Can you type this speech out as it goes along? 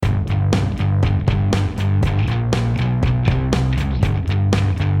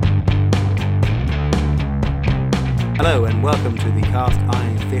Hello and welcome to the Cast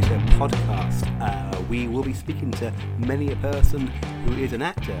Iron Theatre podcast. We will be speaking to many a person who is an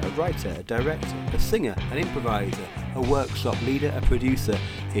actor, a writer, a director, a singer, an improviser, a workshop leader, a producer.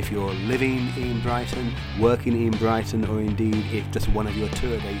 If you're living in Brighton, working in Brighton, or indeed if just one of your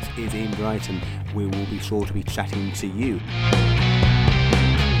tour dates is in Brighton, we will be sure to be chatting to you.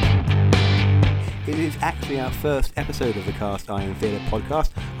 It is actually our first episode of the Cast Iron Theatre podcast.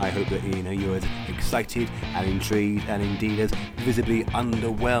 I hope that you're as excited and intrigued and indeed as visibly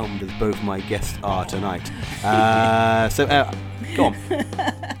underwhelmed as both my guests are tonight. Go on.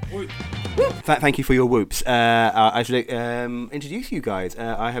 Thank you for your whoops. I should introduce you guys.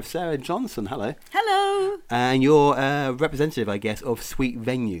 I have Sarah Johnson. Hello. Hello. And you're representative, I guess, of Sweet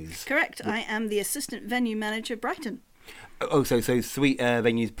Venues. Correct. I am the assistant venue manager, Brighton. Oh, so Sweet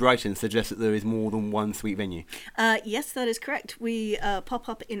Venues Brighton suggests that there is more than one Sweet Venue. Yes, that is correct. We pop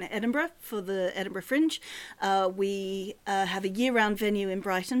up in Edinburgh for the Edinburgh Fringe. We have a year-round venue in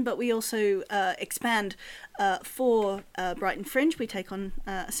Brighton, but we also expand for Brighton Fringe. We take on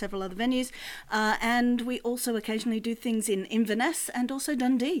several other venues, and we also occasionally do things in Inverness and also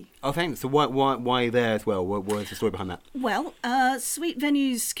Dundee. Oh, thanks. So why there as well? What was the story behind that? Well, Sweet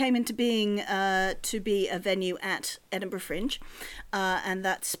Venues came into being to be a venue at Edinburgh Fringe, and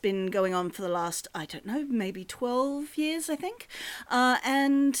that's been going on for the last, I don't know, maybe 12 years, I think.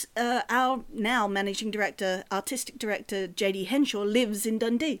 And our now managing director, artistic director, JD Henshaw, lives in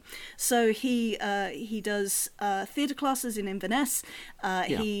Dundee. So he does theatre classes in Inverness.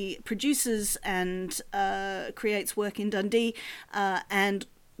 He produces and creates work in Dundee, and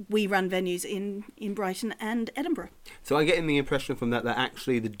we run venues in Brighton and Edinburgh. So I'm getting the impression from that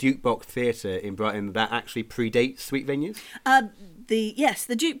actually the Jukebox Theatre in Brighton, that actually predates Sweet Venues? The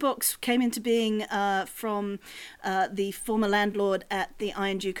Jukebox came into being from the former landlord at the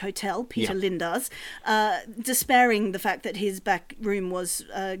Iron Duke Hotel, Peter Lindars, despairing the fact that his back room was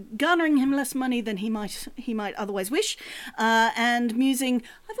garnering him less money than he might otherwise wish, and musing,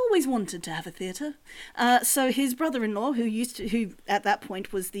 I've always wanted to have a theatre. So his brother-in-law, who at that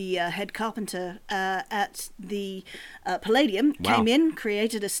point was the head carpenter at the Palladium, came in,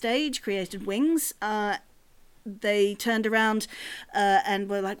 created a stage, created wings. They turned around and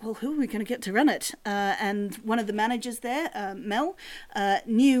were like, well, who are we going to get to run it? And one of the managers there, Mel,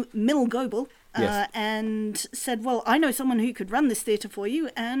 knew Mill Goebel, and said, well, I know someone who could run this theatre for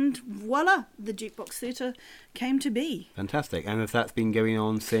you, and voila, the Jukebox Theatre came to be. Fantastic. And that's been going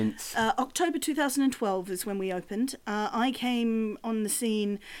on since? October 2012 is when we opened. I came on the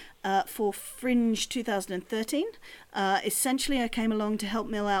scene for Fringe 2013. Essentially, I came along to help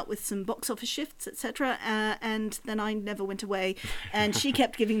Mill out with some box office shifts, etc. And then I never went away, and she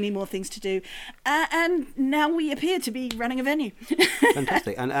kept giving me more things to do. And now we appear to be running a venue.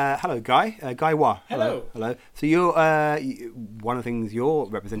 Fantastic. And hello, Guy. Guy Wah. Hello. Hello. So you're one of the things you're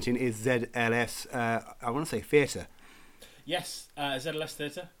representing is ZLS. I want to say theatre. Yes, ZLS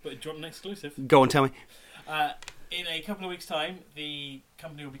Theatre, but do you want an exclusive? Go on, tell me. In a couple of weeks' time, the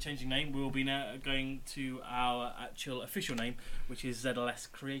company will be changing name. We will be now going to our actual official name, which is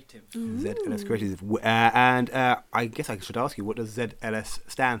ZLS Creative. ZLS Creative. And I guess I should ask you, what does ZLS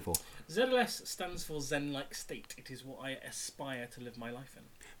stand for? ZLS stands for Zen-like state. It is what I aspire to live my life in.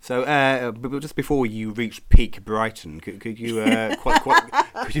 So, just before you reach peak Brighton, could you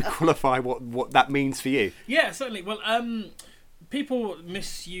could you qualify what that means for you? Yeah, certainly. Well, people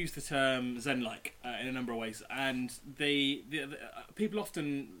misuse the term Zen-like in a number of ways, and the people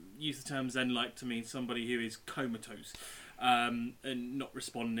often use the term Zen-like to mean somebody who is comatose and not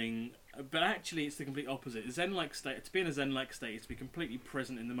responding. But actually, it's the complete opposite. Zen-like state, to be in a Zen-like state, is to be completely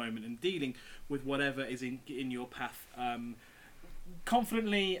present in the moment and dealing with whatever is in your path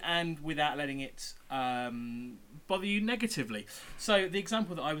confidently and without letting it bother you negatively. So the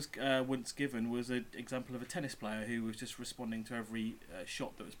example that I was once given was an example of a tennis player who was just responding to every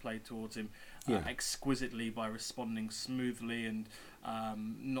shot that was played towards him exquisitely by responding smoothly and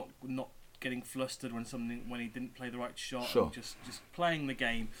not getting flustered when he didn't play the right shot. Sure. And just playing the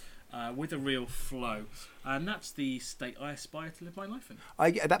game with a real flow, and that's the state I aspire to live my life in.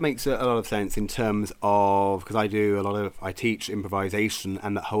 That makes a lot of sense in terms of, because I teach improvisation,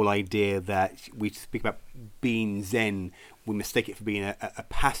 and that whole idea that we speak about being Zen, we mistake it for being a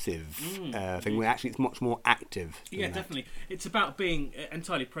passive thing, where actually it's much more active. Yeah, definitely. It's about being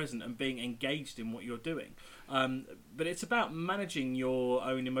entirely present and being engaged in what you're doing. But it's about managing your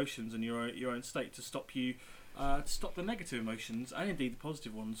own emotions and your own state to stop you. To stop the negative emotions and indeed the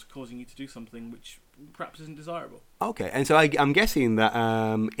positive ones causing you to do something which perhaps isn't desirable. Okay, and so I'm guessing that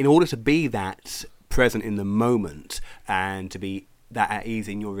in order to be that present in the moment and to be that at ease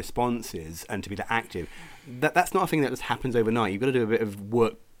in your responses and to be that active, that's not a thing that just happens overnight. You've got to do a bit of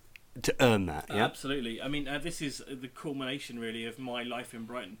work to earn that. Yeah, absolutely. I mean, this is the culmination really of my life in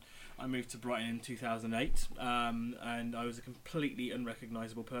Brighton. I moved to Brighton in 2008, and I was a completely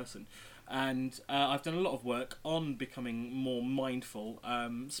unrecognisable person. And I've done a lot of work on becoming more mindful,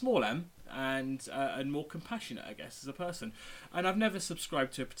 small m, and more compassionate, I guess, as a person. And I've never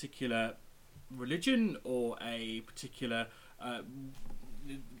subscribed to a particular religion or a particular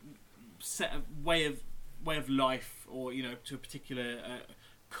set of way of life, or to a particular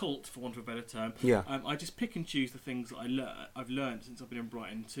cult, for want of a better term. Yeah. I just pick and choose the things that I've learned since I've been in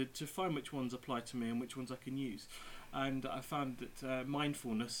Brighton to find which ones apply to me and which ones I can use. And I found that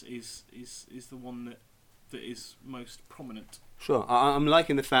mindfulness is the one that is most prominent. Sure. I'm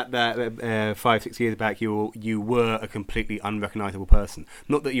liking the fact that 5-6 years back you were a completely unrecognisable person.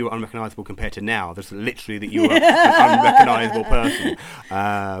 Not that you were unrecognisable compared to now, just literally that you were an unrecognisable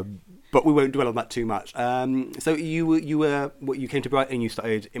person. But we won't dwell on that too much. So you came to Brighton and you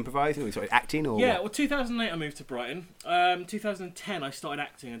started improvising, or you started acting, or yeah. what? Well, 2008 I moved to Brighton. 2010 I started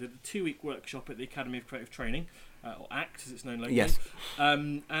acting. I did a 2-week workshop at the Academy of Creative Training, or ACT as it's known locally. Yes.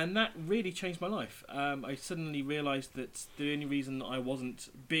 And that really changed my life. I suddenly realised that the only reason that I wasn't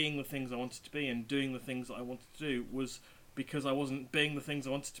being the things I wanted to be and doing the things that I wanted to do was because I wasn't being the things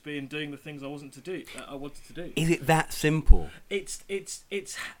I wanted to be and doing the things I wanted to do. Is it that simple? It's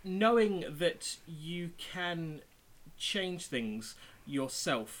knowing that you can change things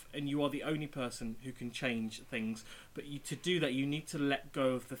yourself, and you are the only person who can change things. But to do that, you need to let go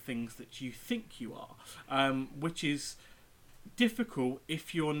of the things that you think you are, which is difficult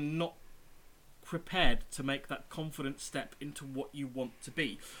if you're not prepared to make that confident step into what you want to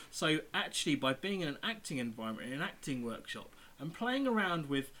be. So actually, by being in an acting environment, in an acting workshop, and playing around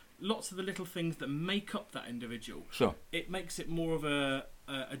with lots of the little things that make up that individual, Sure. It makes it more of a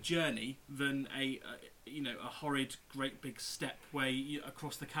journey than a horrid great big step where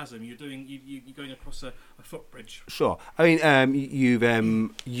across the chasm you're going across a footbridge. Sure. I mean, you've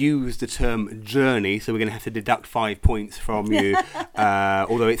used the term journey, so we're going to have to deduct 5 points from you,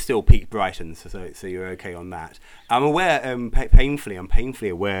 although it's still peak Brighton, so you're okay on that. I'm aware, I'm painfully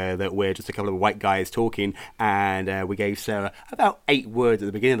aware that we're just a couple of white guys talking, and we gave Sarah about 8 words at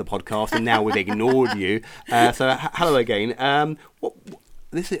the beginning of the podcast, and now we've ignored you. So hello again.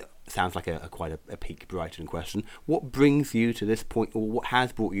 This sounds like quite a peak Brighton question. What brings you to this point, or what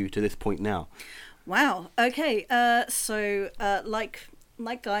has brought you to this point now? Wow. Okay. So like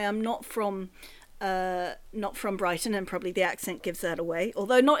Guy, I'm not from Brighton, and probably the accent gives that away.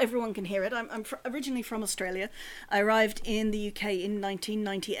 Although not everyone can hear it. I'm originally from Australia. I arrived in the UK in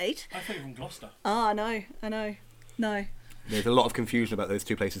 1998. I thought you were from Gloucester. I know. No. There's a lot of confusion about those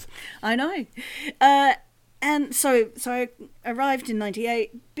two places. I know. And so I arrived in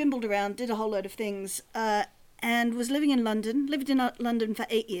 98, bimbled around, did a whole load of things, and was living in London. Lived in London for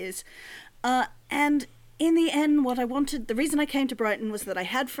 8 years. And in the end, what I wanted, the reason I came to Brighton was that I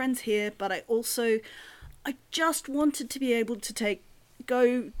had friends here, but I just wanted to be able to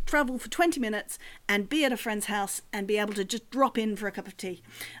travel for 20 minutes and be at a friend's house and be able to just drop in for a cup of tea.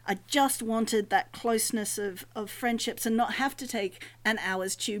 I just wanted that closeness of friendships and not have to take an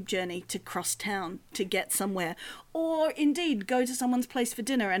hour's tube journey to cross town to get somewhere, or indeed go to someone's place for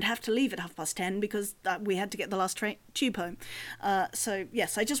dinner and have to leave at 10:30 because we had to get the last tube home. So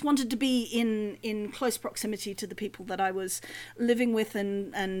yes, I just wanted to be in close proximity to the people that I was living with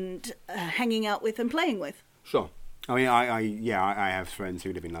and hanging out with and playing with. Sure. I mean, I have friends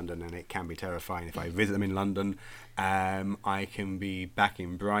who live in London, and it can be terrifying. If I visit them in London, I can be back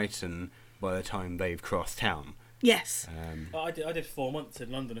in Brighton by the time they've crossed town. Yes. I did 4 months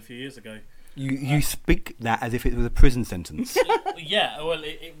in London a few years ago. You speak that as if it was a prison sentence. Yeah, well,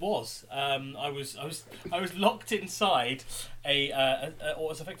 it was. I was locked inside what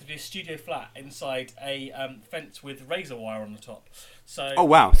was effectively a studio flat inside a fence with razor wire on the top. So. Oh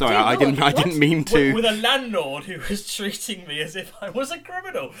wow! Sorry, I didn't mean to. With a landlord who was treating me as if I was a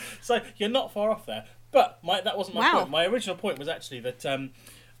criminal. So you're not far off there. But that wasn't my point. My original point was actually that.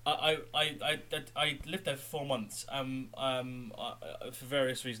 I lived there for 4 months. For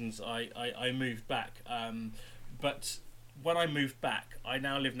various reasons, I moved back. But when I moved back, I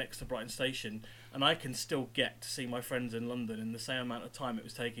now live next to Brighton Station, and I can still get to see my friends in London in the same amount of time it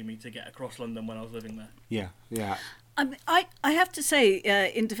was taking me to get across London when I was living there. Yeah. I have to say,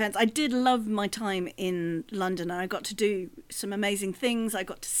 in defence, I did love my time in London, and I got to do some amazing things. I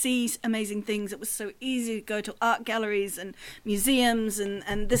got to see amazing things. It was so easy to go to art galleries and museums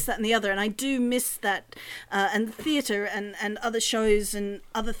and this, that and the other. And I do miss that, and the theatre and other shows and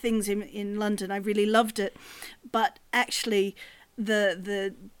other things in London. I really loved it. But actually,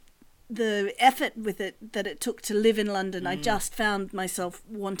 the effort with it that it took to live in London, I just found myself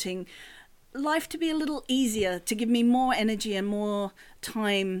wanting life to be a little easier, to give me more energy and more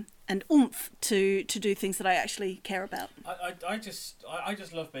time and oomph to do things that I actually care about. I just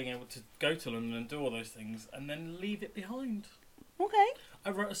love being able to go to London and do all those things and then leave it behind. Okay.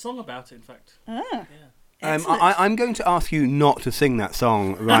 I wrote a song about it, in fact. Ah. Yeah. I'm going to ask you not to sing that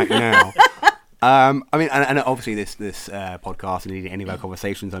song right now. I mean, and obviously this podcast and any of our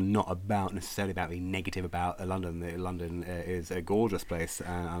conversations are not necessarily about being negative about London. London is a gorgeous place,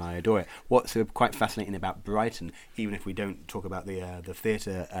 and I adore it. What's quite fascinating about Brighton, even if we don't talk about the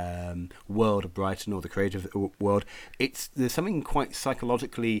theatre world of Brighton or the creative world, there's something quite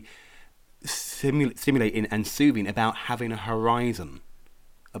psychologically stimulating and soothing about having a horizon,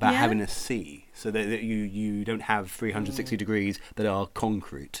 about having a sea, so that you don't have 360 degrees that are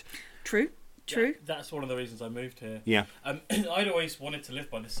concrete. True. Yeah, that's one of the reasons I moved here. Yeah. I'd always wanted to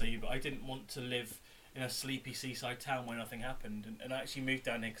live by the sea, but I didn't want to live in a sleepy seaside town where nothing happened. And I actually moved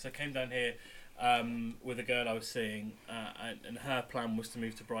down here because I came down here with a girl I was seeing, and her plan was to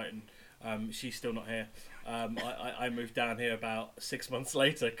move to Brighton. She's still not here. I moved down here about 6 months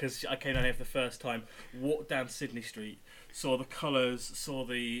later because I came down here for the first time, walked down Sydney Street, saw the colours, saw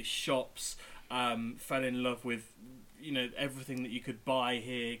the shops, fell in love with everything that you could buy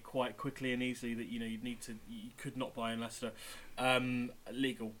here quite quickly and easily that you could not buy in Leicester.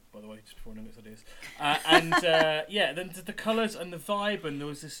 Legal, by the way, just before anyone gets ideas. Then the colours and the vibe, and there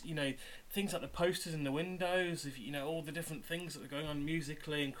was this things like the posters in the windows of all the different things that were going on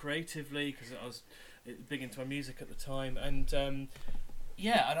musically and creatively, because I was big into my music at the time, and and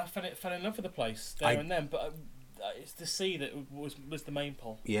I fell in love with the place there and then, but. It's the sea that was the main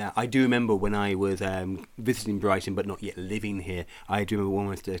pull. Yeah, I do remember when I was visiting Brighton but not yet living here, I do remember one of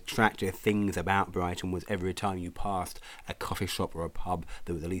the most attractive things about Brighton was every time you passed a coffee shop or a pub,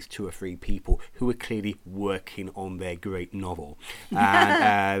 there was at least 2 or 3 people who were clearly working on their great novel.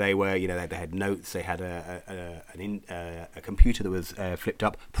 And they were, they had notes, they had a computer that was flipped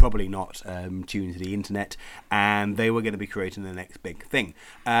up, probably not tuned to the internet, and they were going to be creating the next big thing.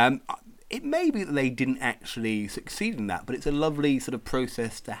 It may be that they didn't actually succeed in that, but it's a lovely sort of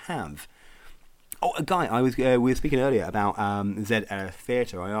process to have. Oh, a guy, we were speaking earlier about ZLS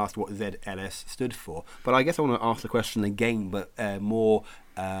Theatre. I asked what ZLS stood for, but I guess I want to ask the question again, but more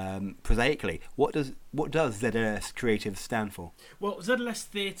prosaically. What does ZLS Creative stand for? Well, ZLS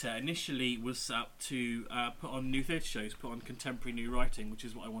Theatre initially was set up to put on new theatre shows, put on contemporary new writing, which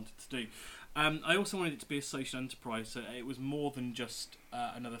is what I wanted to do. I also wanted it to be a social enterprise, so it was more than just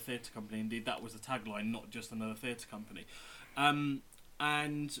another theatre company. Indeed, that was the tagline, not just another theatre company.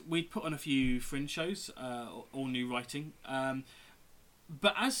 And we'd put on a few fringe shows, all new writing.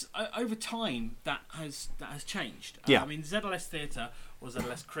 But as over time, that has changed. Yeah. I mean, ZLS Theatre, or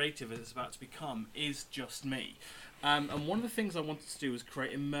ZLS Creative as it's about to become, is just me. And one of the things I wanted to do was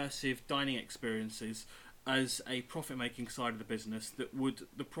create immersive dining experiences as a profit-making side of the business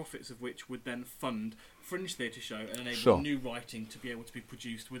the profits of which would then fund fringe theatre show and enable new writing to be able to be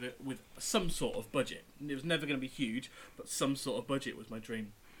produced with some sort of budget. It was never going to be huge, but some sort of budget was my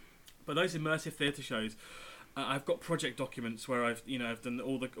dream. But those immersive theatre shows, I've got project documents where I've done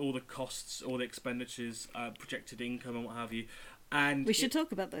all the costs, all the expenditures, projected income and what have you. And we should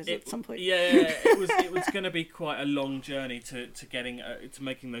talk about those at some point. Yeah, it was going to be quite a long journey to getting to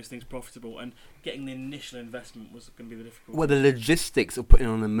making those things profitable, and getting the initial investment was going to be the difficult. Well, the logistics of putting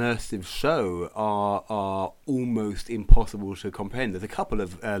on an immersive show are almost impossible to comprehend. There's a couple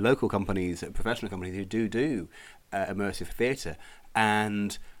of local companies, professional companies, who do immersive theatre,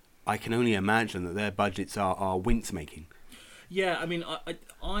 and I can only imagine that their budgets are wince making. Yeah, I mean,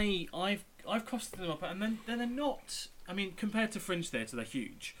 I've costed them up, and then they're not. I mean, compared to fringe theatre, they're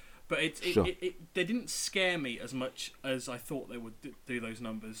huge, but they didn't scare me as much as I thought they would do those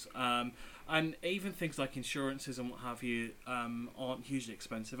numbers. And even things like insurances and what have you aren't hugely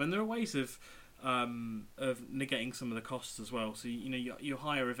expensive, and there are ways of negating some of the costs as well. So you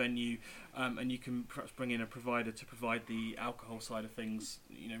hire a venue, and you can perhaps bring in a provider to provide the alcohol side of things,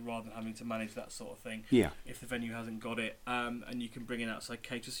 rather than having to manage that sort of thing. Yeah. If the venue hasn't got it, and you can bring in outside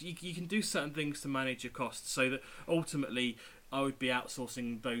caterers, so you can do certain things to manage your costs, so that ultimately I would be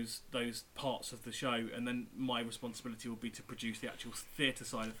outsourcing those parts of the show, and then my responsibility will be to produce the actual theatre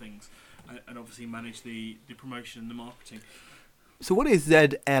side of things, and obviously manage the promotion and the marketing. So what is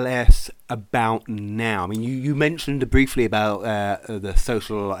ZLS about now? I mean, you mentioned briefly about the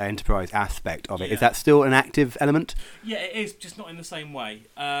social enterprise aspect of it. Yeah. Is that still an active element? Yeah, it is, just not in the same way.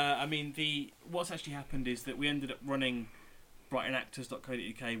 I mean, what's actually happened is that we ended up running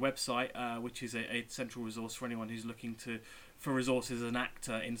BrightonActors.co.uk website, which is a central resource for anyone who's looking to for resources as an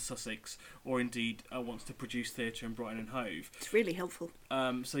actor in Sussex, or indeed wants to produce theatre in Brighton and Hove. It's really helpful.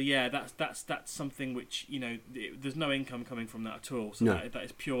 So yeah, that's something which, you know, there's no income coming from that at all. So No. that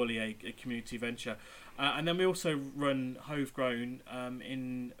is purely a community venture. And then we also run Hovegrown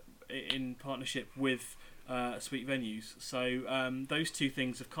in partnership with Sweet Venues. So those two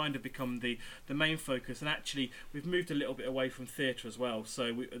things have kind of become the main focus. And actually, we've moved a little bit away from theatre as well.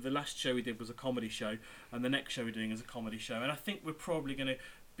 So the last show we did was a comedy show, and the next show we're doing is a comedy show. And I think we're probably going to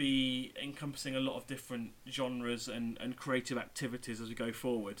be encompassing a lot of different genres and creative activities as we go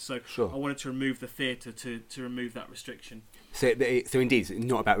forward. So Sure. I wanted to remove the theatre to remove that restriction. So indeed, it's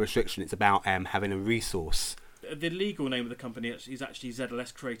not about restriction. It's about having a resource. The legal name of the company is actually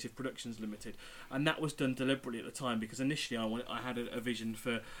ZLS Creative Productions Limited, and that was done deliberately at the time because initially I had a vision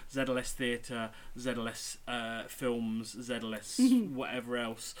for ZLS Theatre, ZLS Films, ZLS whatever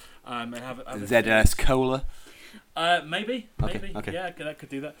else, and have ZLS Cola. Maybe, Okay. yeah, that could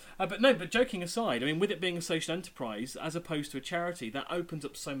do that. But joking aside, I mean, with it being a social enterprise as opposed to a charity, that opens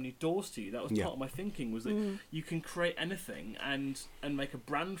up so many doors to you. That was part of my thinking, was that you can create anything and make a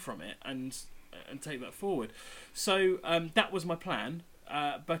brand from it and take that forward. So that was my plan.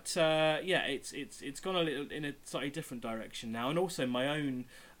 It's gone a little in a slightly different direction now, and also my own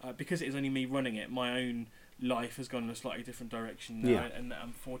because it is only me running it. My own life has gone in a slightly different direction now, and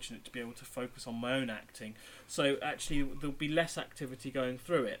I'm fortunate to be able to focus on my own acting. So actually, there'll be less activity going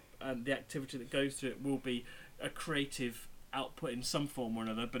through it, and the activity that goes through it will be a creative output in some form or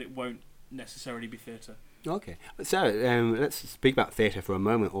another, but it won't necessarily be theatre. Okay, so let's speak about theatre for a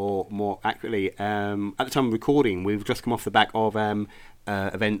moment, or more accurately, at the time of recording, we've just come off the back of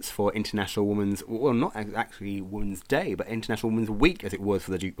events for International Women's, well, not actually Women's Day, but International Women's Week, as it was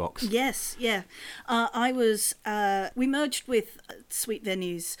for the Jukebox. Yes, yeah. We merged with Sweet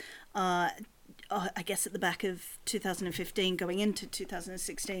Venues, I guess at the back of 2015, going into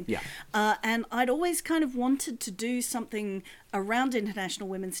 2016. Yeah. And I'd always kind of wanted to do something around International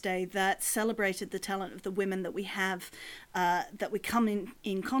Women's Day that celebrated the talent of the women that we have, that we come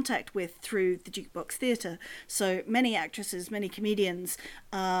in contact with through the Jukebox Theatre. So many actresses, many comedians,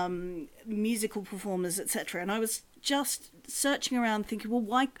 musical performers, etc. And I was just searching around thinking,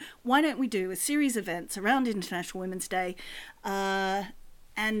 well, why don't we do a series of events around International Women's Day,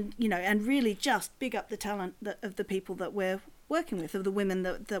 and really just big up the talent of the people that we're working with, of the women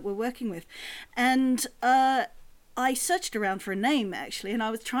that we're working with. And I searched around for a name, actually, and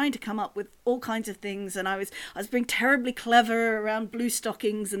I was trying to come up with all kinds of things, and I was being terribly clever around blue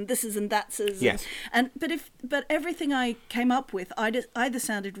stockings and thises and thatses. Yes. But everything I came up with either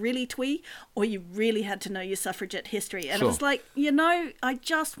sounded really twee, or you really had to know your suffragette history. And Sure. it was like, I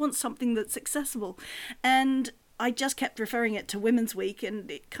just want something that's accessible. And I just kept referring it to Women's Week,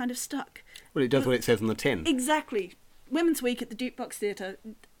 and it kind of stuck. Well, it does what it says on the tin. Exactly. Women's Week at the Jukebox Theatre.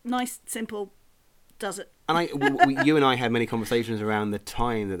 Nice, simple, does it. And you and I had many conversations around the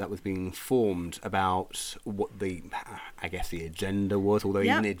time that was being formed about what the agenda was, although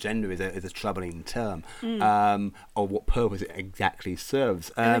even the agenda is a troubling term, or what purpose it exactly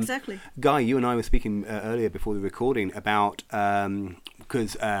serves. Exactly. Guy, you and I were speaking earlier before the recording about,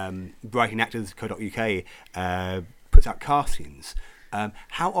 because writingactors.co.uk puts out castings.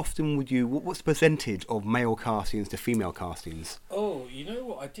 How often what's the percentage of male castings to female castings? Oh, you know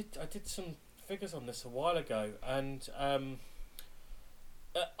what? I did some figures on this a while ago, and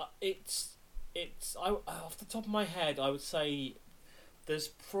it's off the top of my head, I would say there's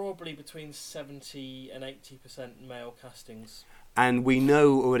probably between 70 and 80% male castings. And we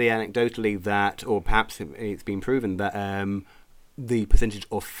know already anecdotally that, or perhaps it's been proven, that the percentage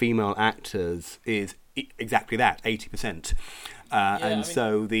of female actors is exactly that, 80%.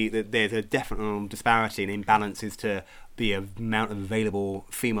 So there's a definite disparity and imbalances to the amount of available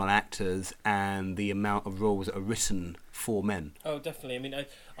female actors and the amount of roles that are written for men. Oh, definitely. I mean,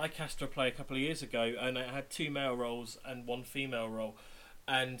 I cast a play a couple of years ago, and I had 2 male roles and 1 female role.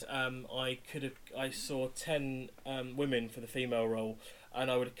 And I saw 10 women for the female role, and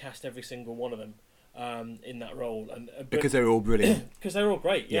I would have cast every single one of them in that role. Because they were all brilliant. Because they were all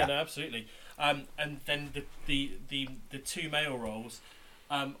great, yeah. No, absolutely. And then the 2 male roles,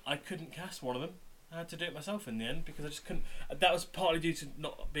 I couldn't cast one of them. I had to do it myself in the end because I just couldn't. That was partly due to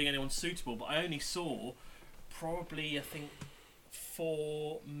not being anyone suitable, but I only saw probably, I think,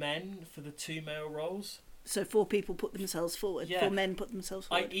 4 men for the 2 male roles. So 4 people put themselves forward. Yeah. 4 men put themselves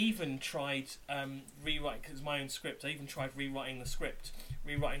forward. I even tried rewriting, because it's my own script. I even tried rewriting the script,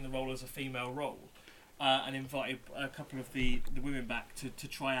 rewriting the role as a female role, and invited a couple of the women back to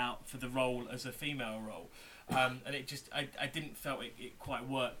try out for the role as a female role. and it just I didn't felt it quite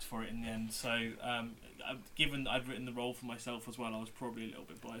worked for it in the end. So given that I'd written the role for myself as well, I was probably a little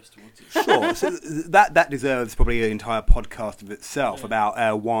bit biased towards it. Sure, so that deserves probably an entire podcast of itself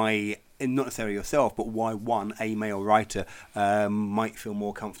about why, and not necessarily yourself, but why a male writer might feel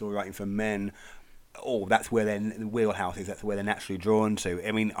more comfortable writing for men. Or that's where their wheelhouse is. That's where they're naturally drawn to.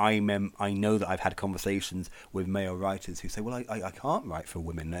 I mean, I know that I've had conversations with male writers who say, "Well, I can't write for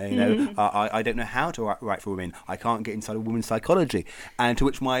women. You know, I don't know how to write for women. I can't get inside of women's psychology." And to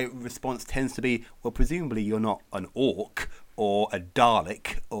which my response tends to be, "Well, presumably you're not an orc or a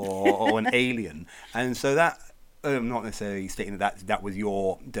Dalek or an alien." And so that. I'm not necessarily stating that was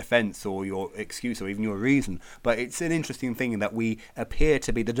your defence or your excuse or even your reason, but it's an interesting thing that we appear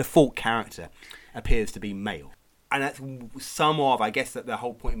to be, the default character appears to be male. And that's I guess that the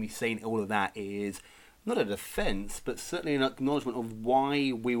whole point of me saying all of that is not a defence, but certainly an acknowledgement of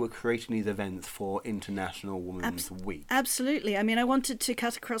why we were creating these events for International Women's Week. Absolutely. I mean, I wanted to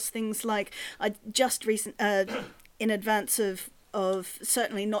cut across things like, I just in advance of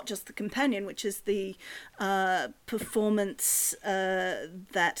certainly not just The Companion, which is the performance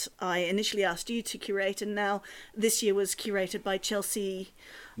that I initially asked you to curate, and now this year was curated by Chelsea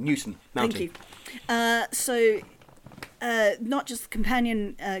Newton. Thank you. So not just The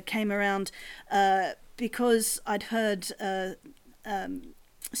Companion came around because I'd heard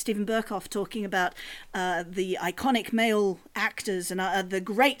Stephen Burkhoff talking about the iconic male actors and the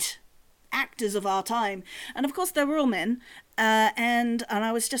great actors of our time, and of course they were all men, and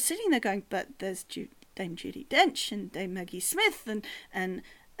I was just sitting there going, but there's Dame Judi Dench and Dame Maggie Smith and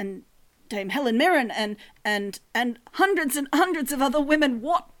Dame Helen Mirren and hundreds and hundreds of other women.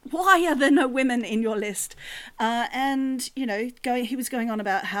 Why are there no women in your list? And he was going on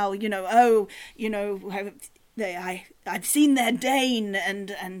about how I've seen their Dane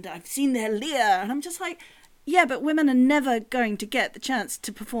and I've seen their Lear, and I'm just like, yeah, but women are never going to get the chance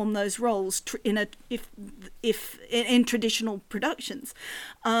to perform those roles in traditional productions.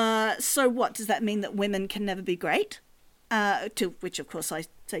 So what does that mean, that women can never be great? To which, of course, I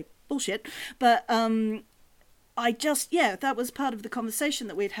say bullshit. But that was part of the conversation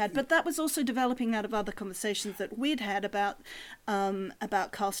that we'd had. But that was also developing out of other conversations that we'd had about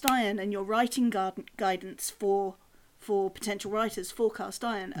cast iron and your writing guidance for potential writers for cast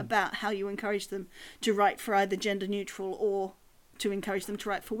iron, about how you encourage them to write for either gender neutral or to encourage them to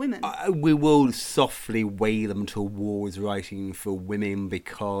write for women. We will softly weigh them towards writing for women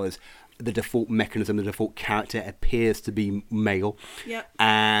because the default mechanism, the default character appears to be male. Yep.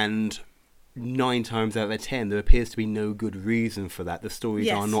 And 9 times out of 10 there appears to be no good reason for that. The stories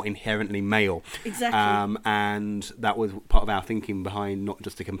are not inherently male. Exactly. And that was part of our thinking behind not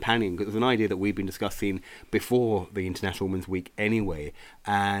just The Companion, because it was an idea that we'd been discussing before the International Women's Week anyway,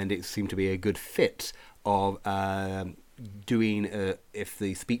 and it seemed to be a good fit of doing if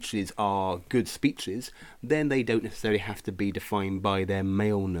the speeches are good speeches, then they don't necessarily have to be defined by their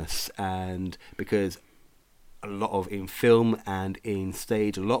maleness, and because a lot of, in film and in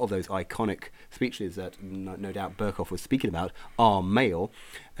stage, a lot of those iconic speeches that no doubt Burkhoff was speaking about are male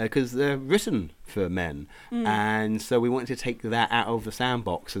because they're written for men. And so we wanted to take that out of the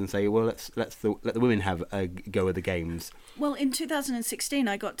sandbox and say, well, let the women have a go at the games. Well, in 2016,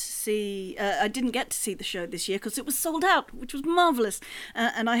 I got to see. I didn't get to see the show this year because it was sold out, which was marvellous,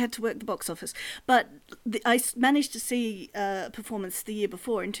 and I had to work the box office. But I managed to see a performance the year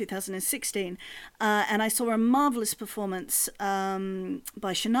before in 2016, and I saw a marvellous performance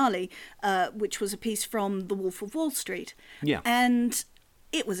by Shonali, which was a piece from The Wolf of Wall Street. Yeah, and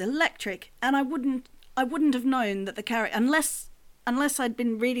it was electric, and I wouldn't have known that the character, unless I'd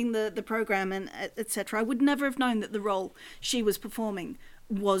been reading the program and etc., I would never have known that the role she was performing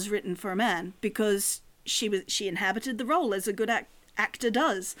was written for a man, because she inhabited the role as a good actor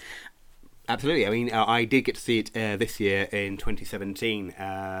does. Absolutely. I mean, I did get to see it this year in 2017,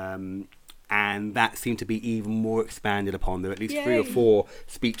 and that seemed to be even more expanded upon. There were at least 3 or 4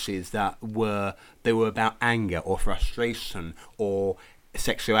 speeches that were about anger or frustration or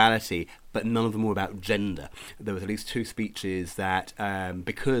sexuality, but none of them were about gender. There was at least 2 speeches that,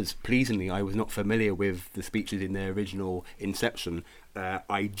 because pleasingly I was not familiar with the speeches in their original inception,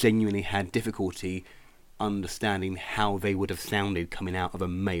 I genuinely had difficulty understanding how they would have sounded coming out of a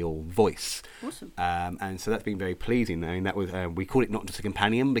male voice. Awesome. And so that's been very pleasing. I mean, that was we call it Not Just a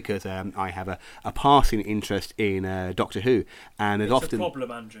Companion because I have a passing interest in Doctor Who, and it's often a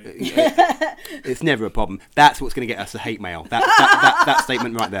problem, Andrew. It's never a problem. That's what's going to get us the hate mail. That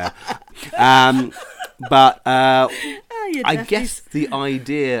statement right there. But I guess the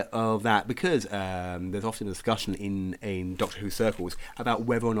idea of that, because there's often a discussion in Doctor Who circles about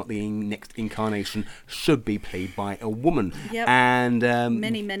whether or not the next incarnation should be played by a woman. Yep. And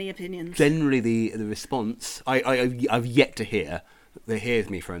many opinions. Generally, the response I've yet to hear. Here's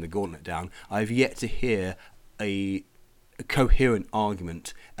me throwing the gauntlet down. I've yet to hear a coherent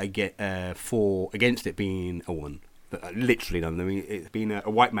argument against it being a woman. Literally none. I mean, it's been a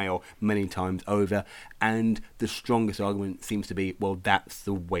white male many times over, and the strongest argument seems to be, well, that's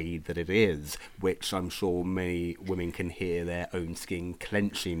the way that it is, which I'm sure many women can hear their own skin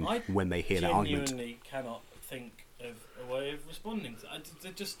clenching when they hear that argument. I genuinely cannot think of a way of responding to that.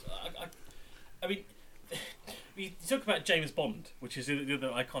 I mean, you talk about James Bond, which is the other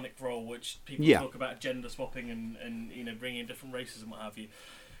iconic role, which people talk about gender swapping and bringing in different races and what have you.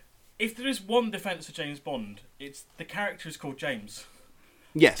 If there is one defence of James Bond, it's the character is called James.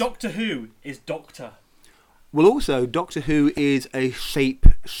 Yes. Doctor Who is Doctor. Well, also, Doctor Who is a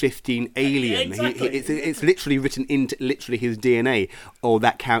shape-shifting alien. Exactly. It's literally written into his DNA, or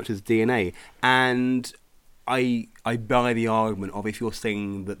that character's DNA. And I buy the argument of, if you're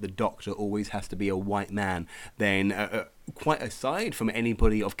saying that the Doctor always has to be a white man, then quite aside from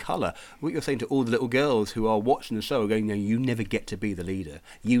anybody of colour, what you're saying to all the little girls who are watching the show are going, you never get to be the leader.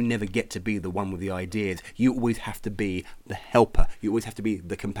 You never get to be the one with the ideas. You always have to be the helper. You always have to be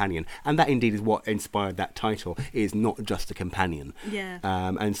the companion. And that indeed is what inspired that title, is not just a companion. Yeah.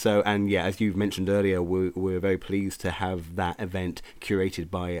 And as you've mentioned earlier, we're very pleased to have that event curated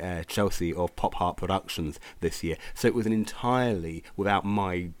by Chelsea of Pop Heart Productions this year. So it was an entirely, without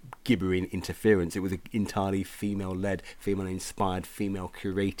my gibbering interference, it was an entirely female-led, female-inspired,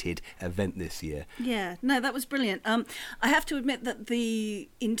 female-curated event this year. Yeah, no, that was brilliant. I have to admit that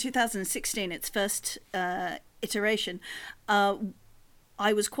in 2016, its first iteration, I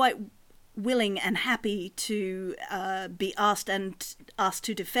was quite willing and happy to be asked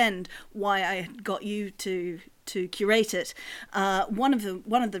to defend why I got you to curate it. One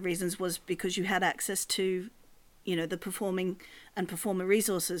of the reasons was because you had access to the performer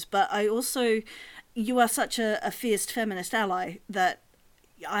resources, but you are such a fierce feminist ally that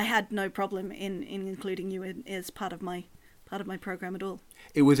I had no problem in including you as part of my program at all.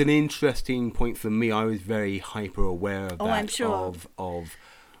 It was an interesting point for me. I was very hyper aware of that. I'm sure. Of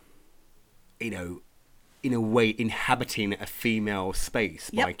in a way inhabiting a female space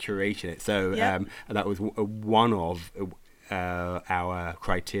by curating it. So that was one of our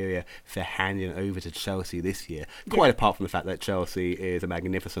criteria for handing it over to Chelsea this year. Quite apart from the fact that Chelsea is a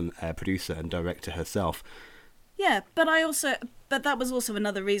magnificent producer and director herself. Yeah, but that was also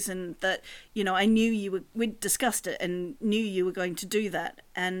another reason that I knew we'd discussed it and knew you were going to do that,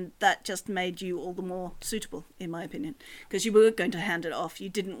 and that just made you all the more suitable, in my opinion, because you were going to hand it off. You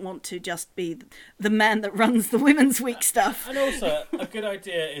didn't want to just be the man that runs the Women's Week stuff. And also, a good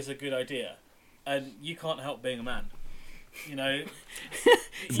idea is a good idea, and you can't help being a man.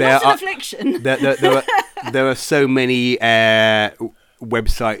 It's not an affliction. There are so many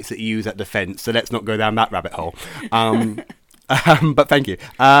websites that use that defence, so let's not go down that rabbit hole. But thank you.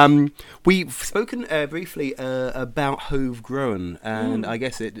 We've spoken briefly about Hovegrown, and I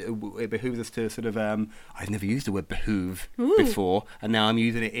guess it behooves us to sort of... I've never used the word behoove before, and now I'm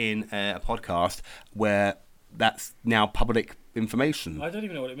using it in a podcast where that's now public information. I don't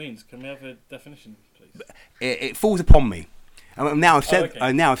even know what it means. Can we have a definition, please? It falls upon me. Now I've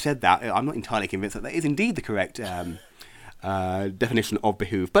said that, I'm not entirely convinced that is indeed the correct definition of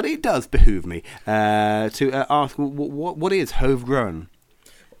behoove, but it does behoove me to ask, what is Hovegrown?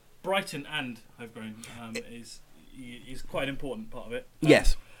 Brighton and Hovegrown is quite an important part of it.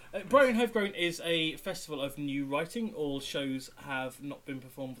 Yes. Brighton Hovegrown is a festival of new writing. All shows have not been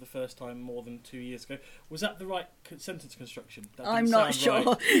performed for the first time more than 2 years ago. Was that the right sentence construction? I'm not sure.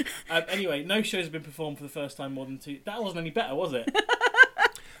 Right. Anyway, no shows have been performed for the first time more than 2. That wasn't any better, was it?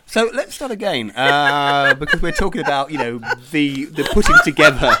 So let's start again, because we're talking about the putting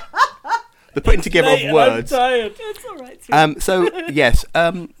together, of words. I'm tired. It's all right. So yes.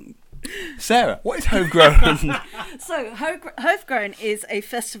 Sarah, what is Hovegrown? So, Hovegrown is a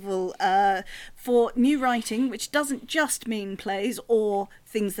festival for new writing, which doesn't just mean plays or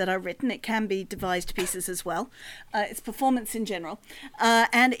things that are written. It can be devised pieces as well. It's performance in general.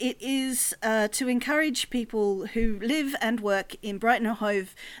 And it is to encourage people who live and work in Brighton and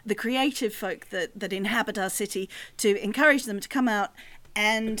Hove, the creative folk that inhabit our city, to encourage them to come out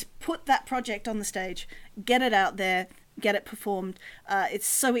and put that project on the stage, get it out there, get it performed. It's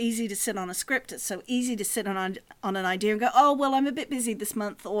so easy to sit on a script. It's so easy to sit on an idea and go, oh, well, I'm a bit busy this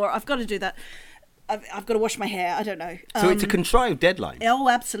month, or I've got to do that. I've got to wash my hair. I don't know. So it's a contrived deadline. Oh,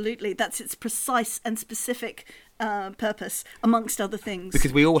 absolutely. That's its precise and specific purpose, amongst other things.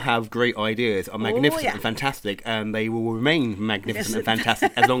 Because we all have great ideas, are magnificent yeah. and fantastic, and they will remain magnificent and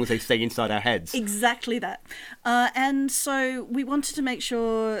fantastic as long as they stay inside our heads. Exactly that. And so we wanted to make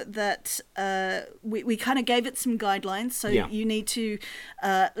sure that we kind of gave it some guidelines. So Yeah. you need to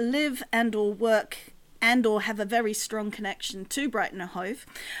live and or work and or have a very strong connection to Brighton and Hove.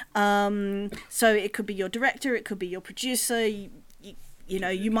 So it could be your director, it could be your producer, you know,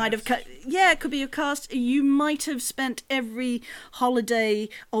 you might have... it could be your cast. You might have spent every holiday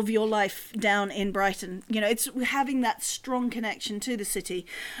of your life down in Brighton. You know, it's having that strong connection to the city.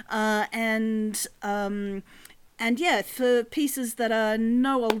 And yeah, for pieces that are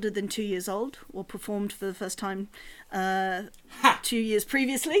no older than 2 years old or performed for the first time 2 years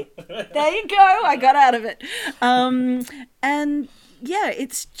previously. There you go. I got out of it. And yeah,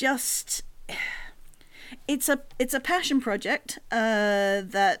 it's just... It's a passion project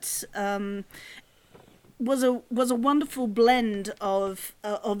that was a wonderful blend of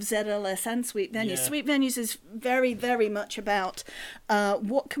ZLS and Sweet Venues. Yeah. Sweet Venues is very, very much about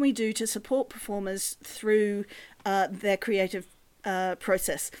what can we do to support performers through their creative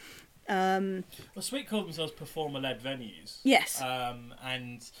process. Well, Sweet call themselves performer-led venues. Yes.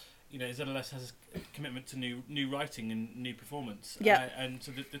 And you know, ZLS has a commitment to new writing and new performance. Yeah. And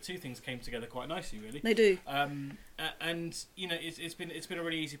so the two things came together quite nicely, really. They do. And you know, it's been a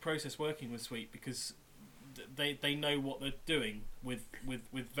really easy process working with Sweet because they know what they're doing with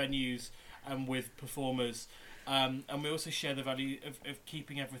venues and with performers. And we also share the value of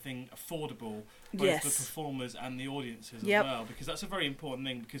keeping everything affordable, both Yes. for performers and the audiences Yep. as well, because that's a very important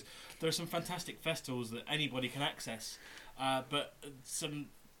thing, because there are some fantastic festivals that anybody can access, but some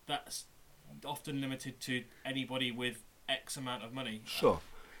that's often limited to anybody with X amount of money. Sure.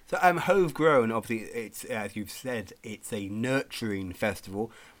 So Hove Grown, obviously, it's as you've said, it's a nurturing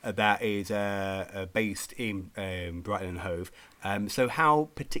festival that is based in Brighton and Hove. So how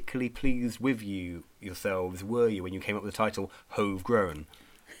particularly pleased with yourselves were you when you came up with the title Hove Grown?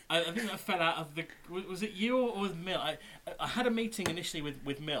 I think that fell out of the... Was it you or with Mill? I had a meeting initially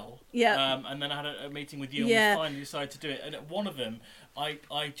with Mill. Yeah. And then I had a meeting with you, and Yeah. we finally decided to do it. And at one of them, I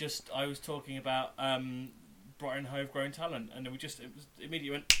was talking about Brighton Hove Grown talent, and it was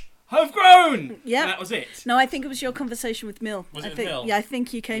immediately went, Hove Grown! Yeah. And that was it. No, I think it was your conversation with Mill. Was I it think, Mill? Yeah, I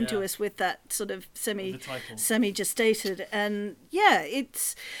think you came to Yeah. us with that sort of The title. semi-gestated, and yeah,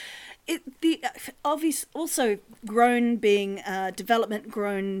 also grown being development,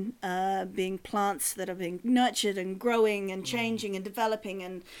 grown being plants that are being nurtured and growing and changing and developing,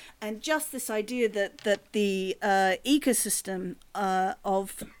 and just this idea that the ecosystem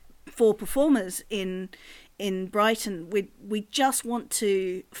for performers in Brighton, we just want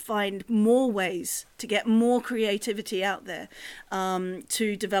to find more ways to get more creativity out there,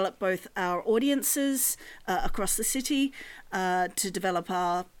 to develop both our audiences across the city, to develop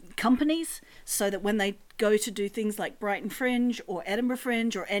our companies, so that when they go to do things like Brighton Fringe or Edinburgh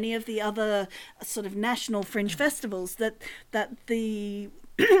Fringe or any of the other sort of national fringe festivals, that the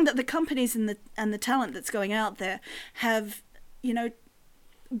that the companies and the talent that's going out there have, you know,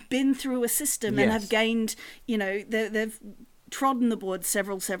 been through a system and Yes. have gained, you know, they've trodden the board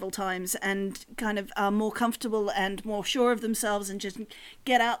several times and kind of are more comfortable and more sure of themselves and just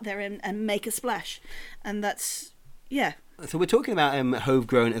get out there and make a splash. And that's, yeah. So we're talking about Hove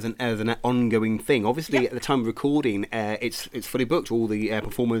Grown as an ongoing thing. Obviously, Yep. at the time of recording, it's fully booked. All the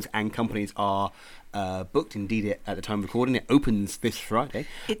performers and companies are booked. Indeed, at the time of recording, it opens this Friday.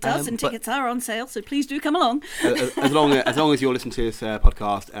 It does, and but tickets are on sale, so please do come along. as long as you're listening to this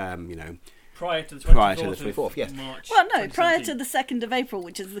podcast, you know. Prior to the 24th, Prior to the 24th, yes. of March. Well, no, prior 2017. to the 2nd of April,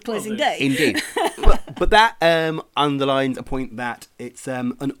 which is the closing Well, day. Indeed. but that underlines a point that it's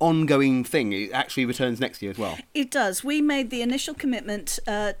an ongoing thing. It actually returns next year as well. It does. We made the initial commitment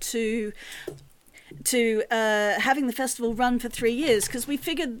to having the festival run for 3 years because we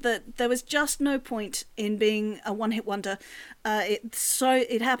figured that there was just no point in being a one-hit wonder.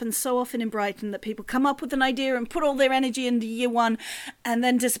 It happens so often in Brighton that people come up with an idea and put all their energy into year one and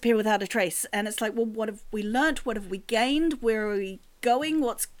then disappear without a trace. And it's like, well, what have we learnt? What have we gained? Where are we going?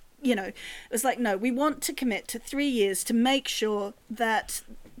 What's, you know, it was like, no, we want to commit to 3 years to make sure that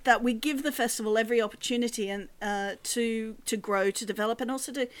we give the festival every opportunity and to grow, to develop, and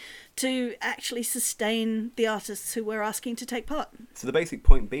also to actually sustain the artists who we're asking to take part. So the basic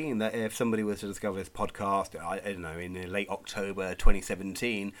point being that if somebody was to discover this podcast, I don't know, in late October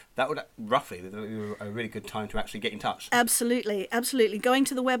 2017, that would roughly be a really good time to actually get in touch. Absolutely. Going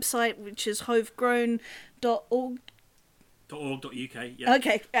to the website, which is hovegrown.org. .org.uk. Yeah.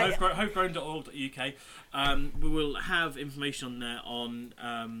 Okay. Hovegrown.org.uk. We will have information on there on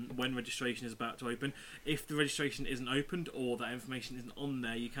when registration is about to open. If the registration isn't opened or that information isn't on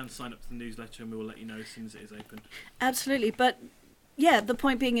there, you can sign up to the newsletter and we will let you know as soon as it is open. Absolutely, but yeah, the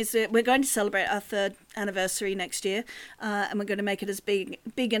point being is that we're going to celebrate our 3rd anniversary next year, and we're going to make it as big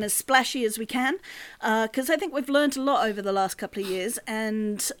and as splashy as we can, because I think we've learned a lot over the last couple of years,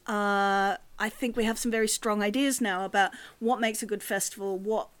 and I think we have some very strong ideas now about what makes a good festival,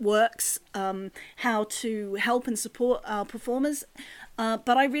 what works, how to help and support our performers. But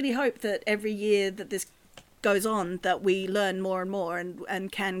I really hope that every year that this goes on, that we learn more and more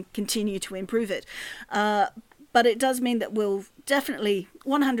and can continue to improve it. But it does mean that we'll definitely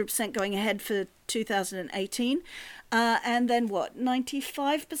 100% going ahead for 2018. And then what,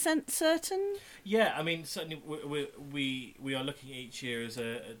 95% certain? Yeah, I mean, certainly we are looking each year as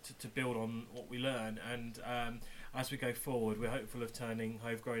to build on what we learn, and as we go forward, we're hopeful of turning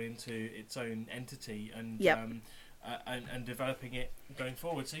Hovegrown into its own entity and and developing it going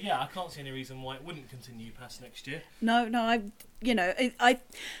forward. So yeah, I can't see any reason why it wouldn't continue past next year. No,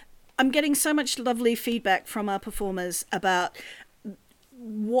 I'm getting so much lovely feedback from our performers about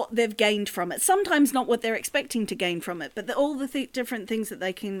what they've gained from it. Sometimes not what they're expecting to gain from it, but all the different things that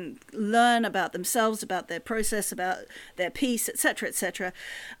they can learn about themselves, about their process, about their piece, etc., etc.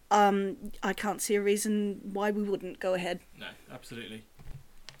 I can't see a reason why we wouldn't go ahead. No, absolutely.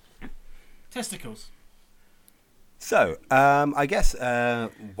 Testicles. So, I guess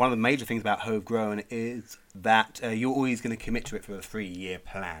one of the major things about Hovegrown is that you're always going to commit to it for a 3-year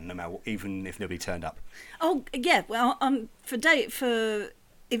plan, no matter what, even if nobody turned up. Oh yeah, well, for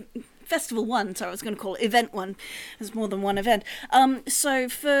Festival 1, sorry, I was going to call it Event 1. There's more than one event. So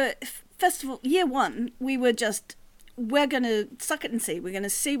for Festival Year 1, we're going to suck it and see. We're going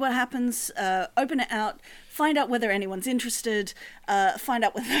to see what happens, open it out, find out whether anyone's interested, find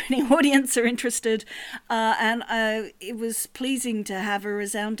out whether any audience are interested, and it was pleasing to have a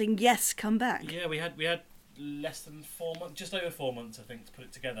resounding yes come back. Yeah, we had less than 4 months, just over 4 months, I think, to put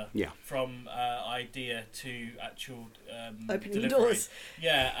it together. Yeah. From idea to actual opening delivery. doors.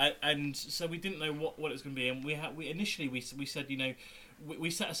 Yeah, and so we didn't know what it was going to be, and we initially said, we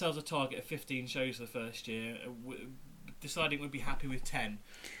set ourselves a target of 15 shows the first year, deciding we'd be happy with 10.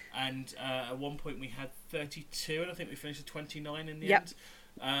 And at one point we had 32, and I think we finished at 29 in the end.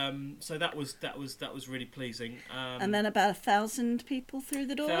 So that was really pleasing. And then about 1,000 people through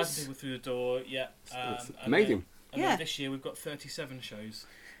the doors. 1,000 people through the door, yeah. It's amazing. Then this year we've got 37 shows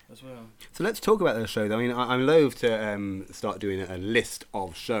as well. So let's talk about those shows. I mean, I'm loath to start doing a list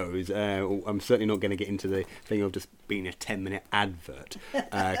of shows. I'm certainly not going to get into the thing of just being a 10-minute advert,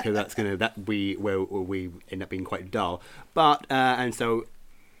 because that's going to we end up being quite dull. But and so.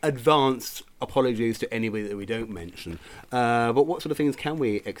 Advanced apologies to anybody that we don't mention. But what sort of things can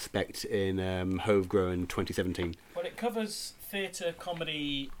we expect in Hovegrown 2017? Well, it covers theatre,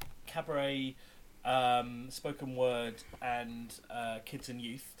 comedy, cabaret, spoken word, and kids and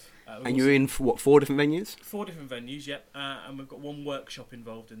youth. And you're in, 4 different venues? 4 different venues, yep. And we've got 1 workshop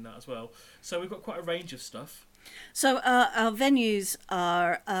involved in that as well. So we've got quite a range of stuff. So our venues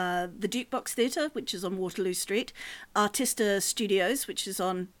are the Dukebox Theatre, which is on Waterloo Street, Artista Studios, which is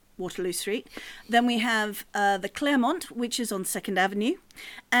on Waterloo Street. Then we have the Claremont, which is on 2nd Avenue.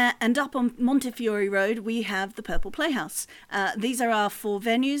 And up on Montefiore Road, we have the Purple Playhouse. These are our 4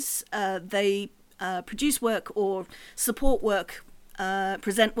 venues. They produce work or support work,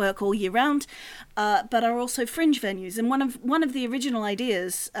 present work all year round, but are also fringe venues. And one of the original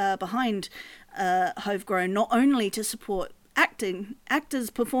ideas behind Hovegrown, not only to support actors,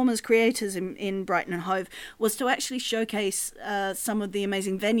 performers, creators in Brighton and Hove, was to actually showcase some of the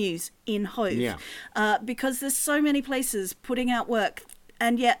amazing venues in Hove. Because there's so many places putting out work,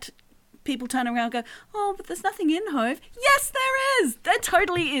 and yet people turn around and go, oh, but there's nothing in Hove. Yes, there is. There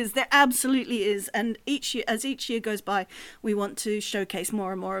totally is. There absolutely is. And as each year goes by, we want to showcase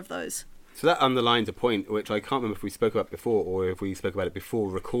more and more of those. So that underlines a point which I can't remember if we spoke about before or if we spoke about it before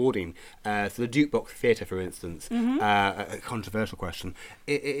recording. So the Dukebox Theatre, for instance, a controversial question.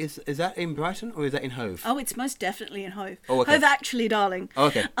 Is that in Brighton or is that in Hove? Oh, it's most definitely in Hove. Oh, okay. Hove actually, darling. Oh,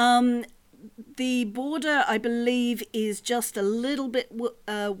 okay. The border, I believe, is just a little bit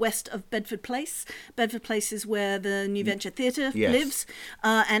west of Bedford Place. Bedford Place is where the New Venture Theatre lives,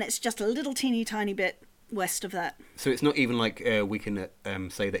 and it's just a little teeny tiny bit west of that. So it's not even like we can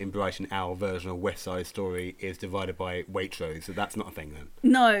say that in Brighton our version of West Side Story is divided by Waitrose, so that's not a thing then?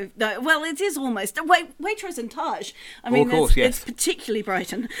 No. Well, it is almost. Waitrose and Taj. I mean, of course, yes. It's particularly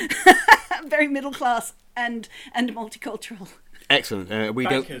Brighton. Very middle class and multicultural. Excellent.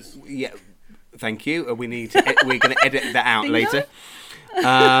 Bankers. Thank you. We need to. We're going to edit that out Bingo. later.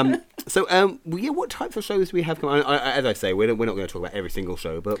 What types of shows do we have coming? As I say, we're not going to talk about every single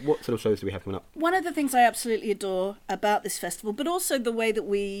show, but what sort of shows do we have coming up? One of the things I absolutely adore about this festival, but also the way that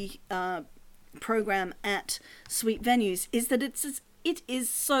we program at Sweet Venues, is that it is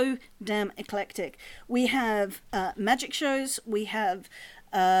so damn eclectic. We have magic shows, we have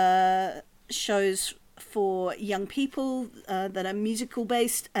shows for young people that are musical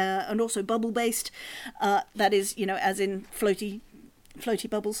based and also bubble based. That is, as in floaty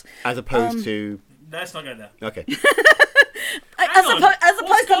bubbles. As opposed to. Let's not go there. Okay. As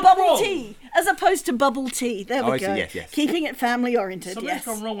opposed to gone bubble wrong? tea. As opposed to bubble tea. There we I see, go. yes. Keeping it family oriented. Something's Yes.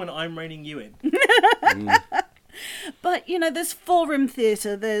 gone wrong when I'm reining you in. But there's forum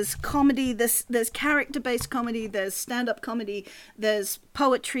theatre, there's comedy, there's character-based comedy, there's stand-up comedy, there's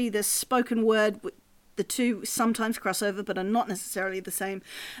poetry, there's spoken word. The two sometimes cross over, but are not necessarily the same.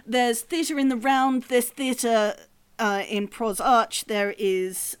 There's theatre in the round. There's theatre in Pros Arch. There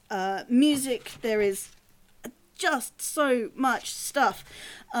is music. There is just so much stuff.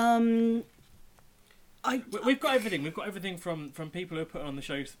 We've got everything. We've got everything from people who are putting on the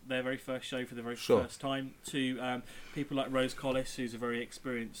shows, their very first show for the very first time, to people like Rose Collis, who's a very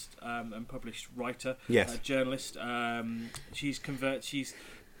experienced and published writer, Yes. journalist. She's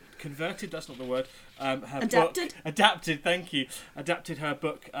converted. That's not the word. Her Adapted? book, adapted. Thank you. Adapted her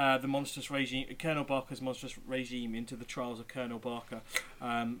book, The Monstrous Regime, Colonel Barker's Monstrous Regime, into the Trials of Colonel Barker.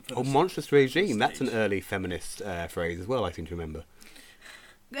 Monstrous Regime. That's an early feminist phrase as well, I seem to remember.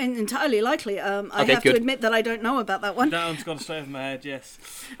 Entirely likely. I Okay, have good. to admit that I don't know about that one. That one's gone straight over my head. Yes.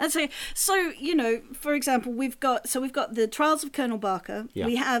 And so for example, we've got the Trials of Colonel Barker. Yeah.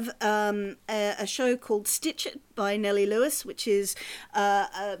 We have a show called Stitch It by Nellie Lewis, which is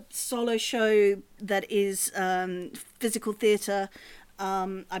a solo show that is physical theatre.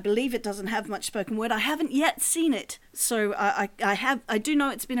 I believe it doesn't have much spoken word. I haven't yet seen it, so I do know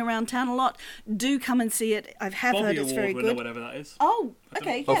it's been around town a lot. Do come and see it. I have Bobby heard it's very Award winner, good. whatever that is. Oh,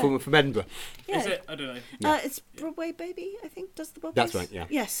 okay, Oh, yeah. from Edinburgh. Yeah. Is it? I don't know. It's Broadway Baby, I think, does the Bobbies. That's right, yeah.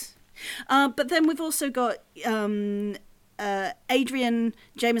 Yes. But then we've also got Adrian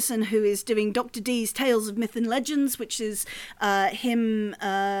Jameson, who is doing Dr. D's Tales of Myth and Legends, which is him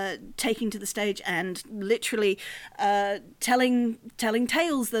taking to the stage and literally telling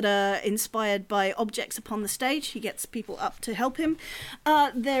tales that are inspired by objects upon the stage. He gets people up to help him.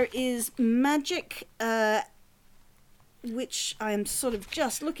 There is Magic, which I am sort of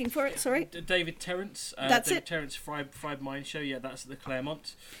just looking for it, sorry. David Terrence. That's David it. Terrence Fried Mind Show. Yeah, that's at the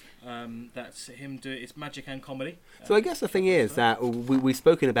Claremont. That's him doing. It's magic and comedy. So I guess the thing is that we've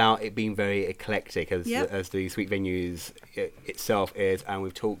spoken about it being very eclectic as Yep. as the Sweet Venues itself is, and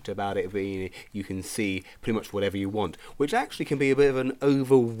we've talked about it being you can see pretty much whatever you want, which actually can be a bit of an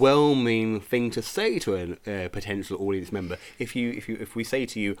overwhelming thing to say to a potential audience member. If we say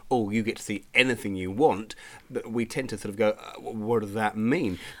to you, "Oh, you get to see anything you want," but we tend to sort of go, "What does that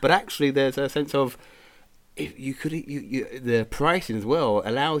mean?" But actually, there's a sense of if you could, the pricing as well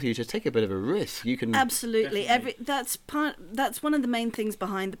allows you to take a bit of a risk. You can Absolutely. Definitely. That's one of the main things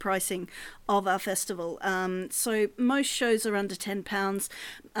behind the pricing of our festival. So most shows are under £10.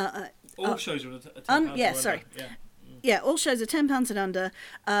 All shows are at £10 yeah, or sorry. under. Yeah. Yeah, all shows are £10 and under.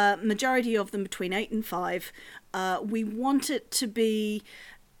 Majority of them between 8 and 5. We want it to be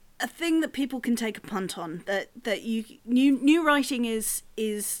a thing that people can take a punt on. That new writing is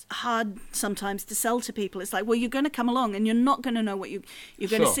hard sometimes to sell to people. It's like, well, you're going to come along and you're not going to know what you're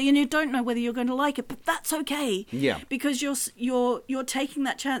going to Sure. see, and you don't know whether you're going to like it. But that's okay. Yeah. Because you're taking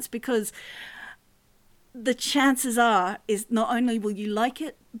that chance, because the chances are is not only will you like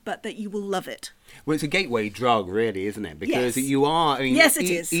it, but that you will love it. Well, it's a gateway drug, really, isn't it? Because Yes. you are. I mean, Yes, it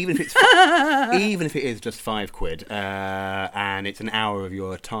is. Even if it's even if it is just £5, and it's an hour of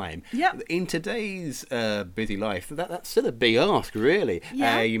your time. Yep. In today's busy life, that's still a big ask, really.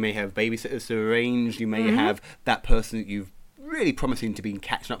 Yeah. You may have babysitters to arrange. You may have that person that you've really promising to be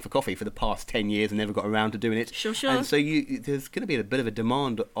catching up for coffee for the past 10 years and never got around to doing it. Sure. And so there's going to be a bit of a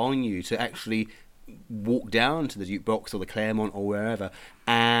demand on you to actually walk down to the Jukebox or the Claremont or wherever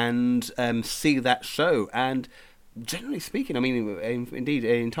and see that show. And generally speaking, I mean, indeed,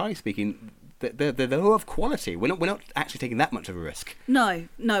 entirely speaking, they're of quality. We're not actually taking that much of a risk. No,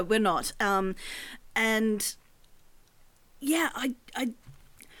 we're not. And yeah,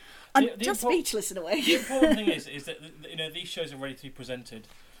 I'm The just import- speechless in a way. The important thing is that these shows are ready to be presented.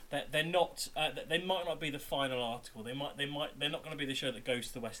 They're not. They might not be the final article. They're not going to be the show that goes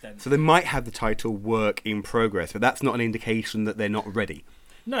to the West End. So they might have the title "Work in Progress," but that's not an indication that they're not ready.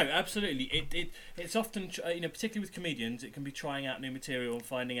 No, absolutely. It's often particularly with comedians, it can be trying out new material and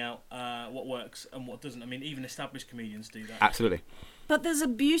finding out what works and what doesn't. I mean, even established comedians do that. Absolutely. But there's a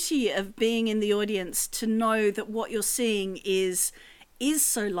beauty of being in the audience to know that what you're seeing is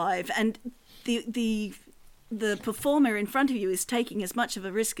so live, and the performer in front of you is taking as much of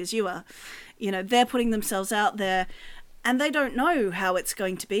a risk as you are. They're putting themselves out there, and they don't know how it's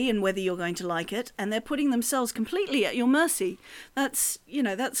going to be and whether you're going to like it, and they're putting themselves completely at your mercy. That's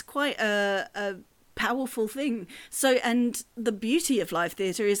quite a powerful thing. So, and the beauty of live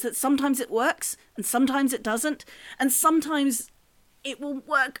theatre is that sometimes it works and sometimes it doesn't, and sometimes it will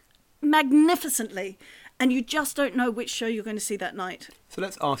work magnificently, and you just don't know which show you're going to see that night. So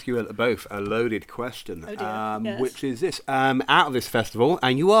let's ask you both a loaded question, Oh dear. Yes. which is this. Out of this festival,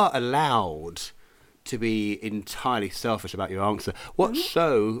 and you are allowed to be entirely selfish about your answer, what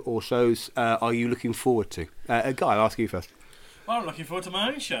show or shows are you looking forward to? Guy, I'll ask you first. Well, I'm looking forward to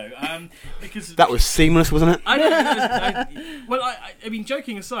my own show because That was seamless, wasn't it? I mean,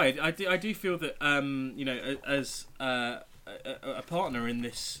 joking aside, I do feel that as a partner in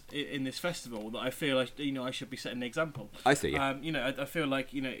this festival, that I feel I should be setting an example. I see. I feel like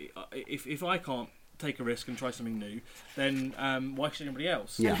if I can't take a risk and try something new, then why should anybody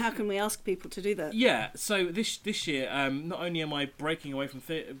else? Yeah. And how can we ask people to do that? Yeah. So this year, not only am I breaking away from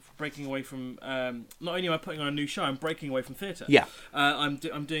not only am I putting on a new show, I'm breaking away from theatre. Yeah. I'm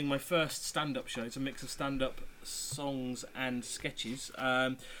doing my first stand-up show. It's a mix of stand-up, songs, and sketches.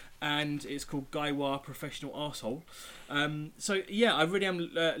 And it's called Gaiwa Professional Arsehole. So yeah, I really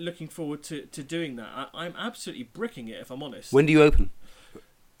am looking forward to doing that. I'm absolutely bricking it, if I'm honest. When do you open?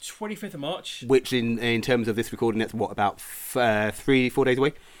 25th of March. Which, in terms of this recording, that's what, about 3-4 days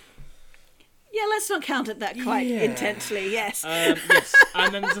away? Yeah, let's not count it that quite intensely. Yes. Yes,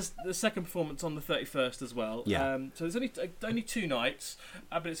 and then there's the second performance on the 31st as well. Yeah. So there's only 2 nights,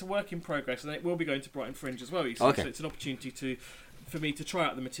 but it's a work in progress, and it will be going to Brighton Fringe as well. You see. Okay. So it's an opportunity for me to try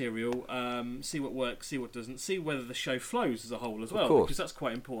out the material, see what works, see what doesn't, see whether the show flows as a whole as well, because that's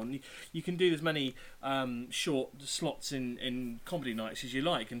quite important. You can do as many short slots in comedy nights as you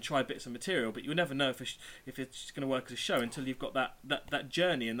like and try bits of material, but you'll never know if it's going to work as a show until you've got that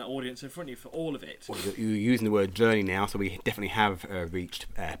journey and that audience in front of you for all of it. Well, you're using the word journey now, so we definitely have reached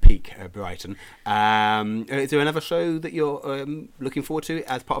peak Brighton. Is there another show that you're looking forward to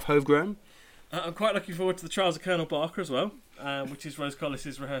as part of Hovegrown? I'm quite looking forward to the Trials of Colonel Barker as well, which is Rose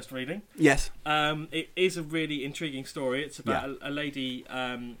Collis's rehearsed reading. Yes. It is a really intriguing story. It's about a lady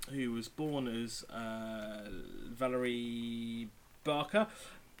who was born as Valerie Barker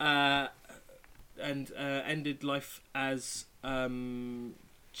and ended life as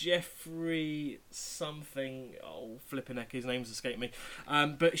Jeffrey something. Oh, flipping heck, his name's escaped me.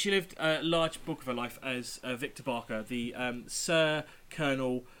 But she lived a large bulk of her life as Victor Barker, the Sir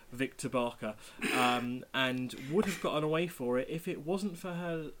Colonel Victor Barker, and would have gotten away for it if it wasn't for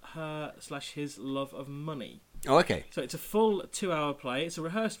her/his love of money. Oh, okay. So it's a full 2-hour play. It's a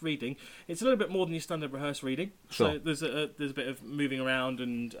rehearsed reading. It's a little bit more than your standard rehearsed reading. Sure. So there's a bit of moving around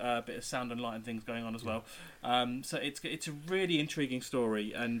and a bit of sound and light and things going on as well. So it's a really intriguing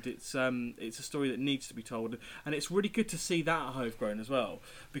story, and it's a story that needs to be told. And it's really good to see that at Hovegrown as well,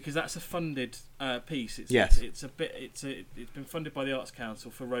 because that's a funded piece. It's been funded by the Arts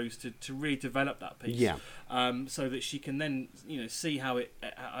Council for Rose to really develop that piece. Yeah. So that she can then see how it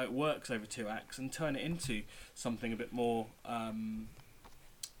works over 2 acts and turn it into something a bit more I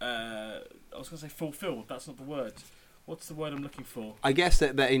was going to say fulfilled. That's not the word. What's the word I'm looking for? I guess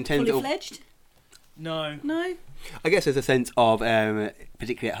that in terms Fully of... fledged? No. I guess there's a sense of,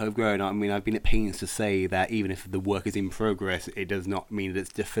 particularly at Hovegrown, I mean, I've been at pains to say that even if the work is in progress, it does not mean that it's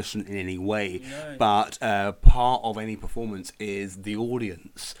deficient in any way. No. But part of any performance is the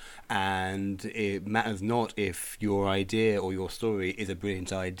audience, and it matters not if your idea or your story is a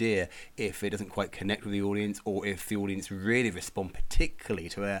brilliant idea, if it doesn't quite connect with the audience, or if the audience really respond particularly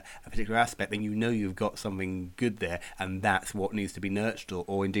to a particular aspect, then you know you've got something good there, and that's what needs to be nurtured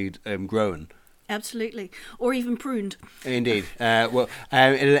or indeed grown. Absolutely. Or even pruned. Indeed.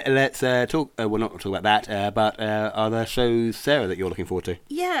 Let's talk. We'll not talk about that. But are there shows, Sarah, that you're looking forward to?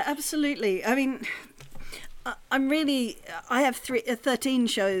 Yeah, absolutely. I mean, I have 13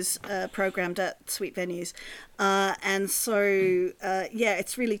 shows programmed at Sweet Venues, and so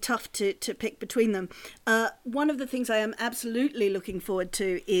it's really tough to pick between them. One of the things I am absolutely looking forward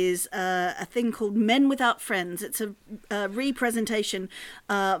to is a thing called Men Without Friends. It's a representation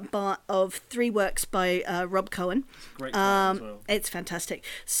of 3 works by Rob Cohen. Great as well. It's fantastic.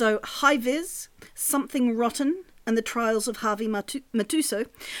 So High Viz, Something Rotten, and The Trials of Harvey Matuso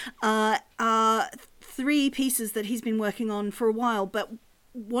are 3 pieces that he's been working on for a while, but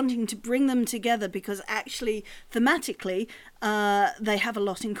wanting to bring them together because actually thematically they have a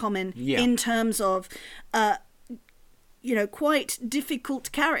lot in common in terms of quite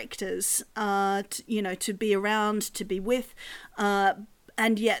difficult characters to be around, to be with,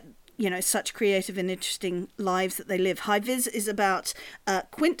 and yet such creative and interesting lives that they live. High Vis is about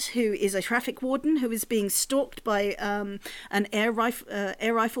Quint, who is a traffic warden who is being stalked by an air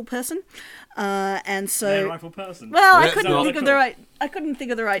rifle person, and so air rifle person. Well, I couldn't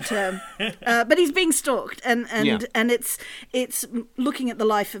think of the right term, but he's being stalked, and it's looking at the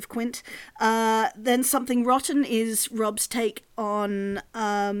life of Quint. Then Something Rotten is Rob's take on.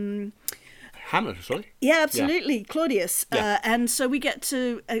 Hamlet, sorry. Yeah, absolutely, yeah. Claudius, yeah. And so we get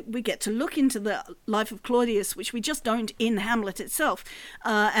to look into the life of Claudius, which we just don't in Hamlet itself,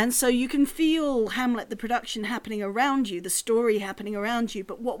 and so you can feel Hamlet, the production happening around you, the story happening around you,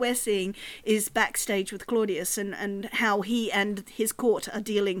 but what we're seeing is backstage with Claudius and how he and his court are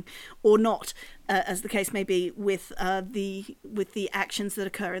dealing or not. As the case may be, with the actions that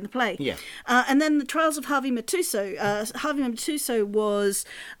occur in the play. Yeah. And then the Trials of Harvey Matuso. Harvey Matuso was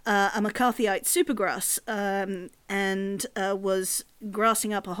a McCarthyite supergrass and was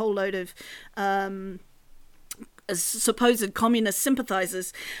grassing up a whole load of supposed communist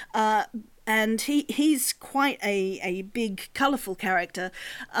sympathisers. And he's quite a big, colourful character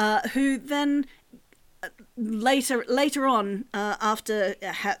who then... Later on, after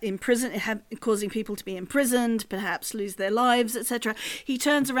causing people to be imprisoned, perhaps lose their lives, etc., he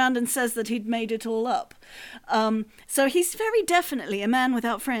turns around and says that he'd made it all up. So he's very definitely a man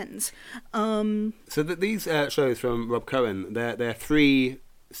without friends. So that these shows from Rob Cohen, they're 3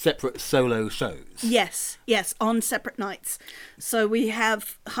 separate solo shows. Yes, on separate nights. So we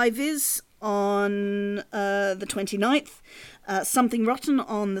have High Vis on the 29th, Something Rotten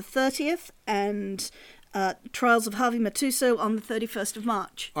on the 30th, and Trials of Harvey Matuso on the 31st of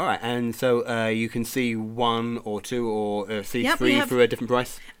March. All right, and so you can see 1 or 2 or see 3 for a different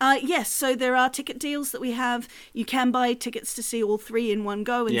price? Yes, so there are ticket deals that we have. You can buy tickets to see all 3 in one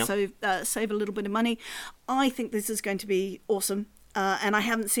go, and so save a little bit of money. I think this is going to be awesome. And I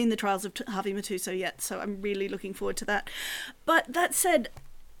haven't seen the Trials of Harvey Matuso yet, so I'm really looking forward to that. But that said,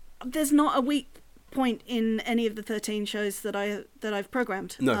 there's not a weak point in any of the 13 shows that I've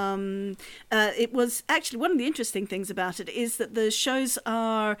programmed. No. It was actually one of the interesting things about it is that the shows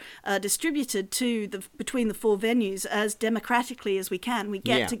are distributed between the 4 venues as democratically as we can. We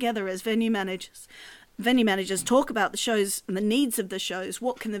get together as venue managers, talk about the shows and the needs of the shows.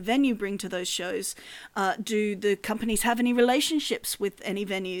 What can the venue bring to those shows? Do the companies have any relationships with any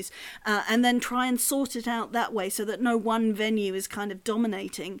venues? And then try and sort it out that way so that no one venue is kind of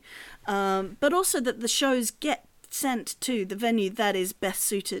dominating. But also that the shows get sent to the venue that is best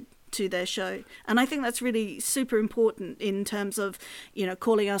suited to their show. And I think that's really super important in terms of,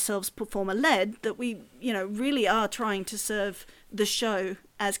 calling ourselves performer-led, that we, really are trying to serve the show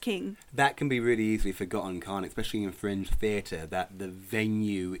as king. That can be really easily forgotten, can't it? Especially in fringe theatre, that the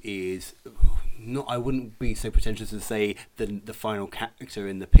venue is not, I wouldn't be so pretentious to say the final character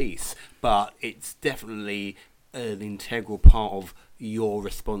in the piece, but it's definitely an integral part of your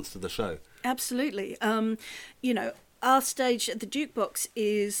response to the show. Absolutely. Our stage at the Jukebox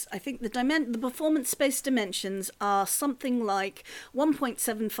is, I think, the performance space dimensions are something like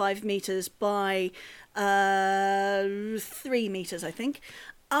 1.75 metres by 3 metres, I think.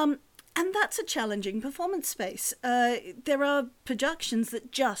 And that's a challenging performance space. There are productions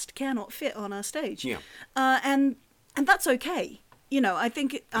that just cannot fit on our stage. Yeah. And that's okay. I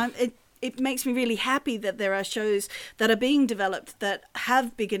think it makes me really happy that there are shows that are being developed that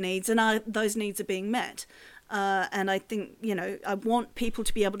have bigger needs and those needs are being met. And I think, I want people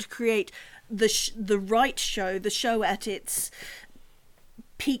to be able to create the right show, the show at its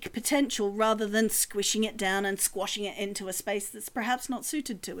peak potential, rather than squishing it down and squashing it into a space that's perhaps not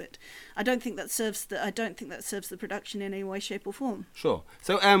suited to it. I don't think that serves the production in any way, shape, or form. Sure.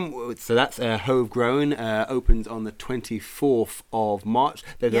 So that's Homegrown, opens on the 24th of March.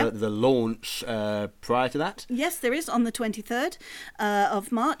 There's the launch prior to that. Yes, there is on the 23rd of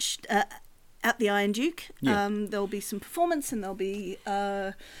March. At the Iron Duke. There'll be some performance and there'll be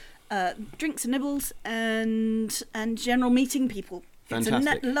drinks and nibbles and general meeting people.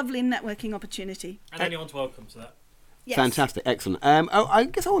 Fantastic. It's a lovely networking opportunity. And anyone's welcome to that. Yes. Fantastic, excellent. I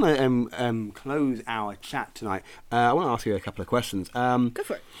guess I want to close our chat tonight. I want to ask you a couple of questions. Go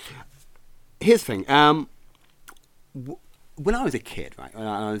for it. Here's the thing. When I was a kid, right, when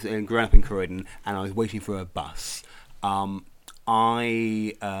I was growing up in Croydon and I was waiting for a bus,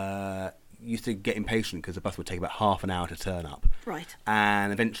 I used to get impatient because the bus would take about half an hour to turn up. Right.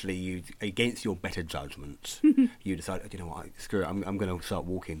 And eventually, against your better judgment, you decide, you know what, screw it, I'm going to start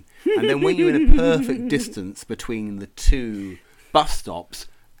walking. And then when you're in a perfect distance between the two bus stops,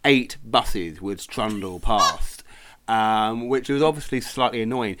 8 buses would trundle past, which was obviously slightly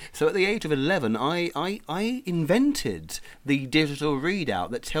annoying. So at the age of 11, I invented the digital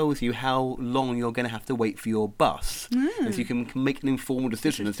readout that tells you how long you're going to have to wait for your bus. And so you can make an informed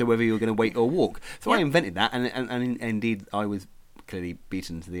decision as to whether you're going to wait or walk. So I invented that, and indeed I was clearly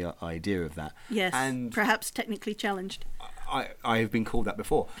beaten to the idea of that. Yes, and perhaps technically challenged. I have been called that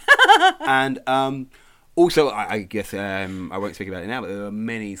before. And also, I guess I won't speak about it now, but there are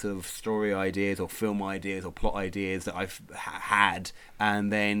many sort of story ideas or film ideas or plot ideas that I've had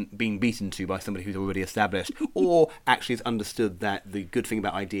and then been beaten to by somebody who's already established, or actually has understood that the good thing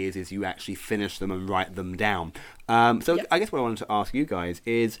about ideas is you actually finish them and write them down. So I guess what I wanted to ask you guys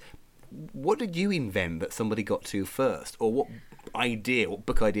is, what did you invent that somebody got to first? Or what idea, what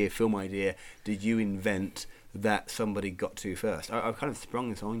book idea, film idea did you invent that somebody got to first? I've kind of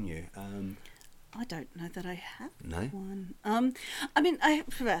sprung this on you. I don't know that I have No? one. I mean,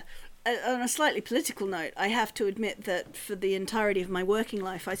 on a slightly political note, I have to admit that for the entirety of my working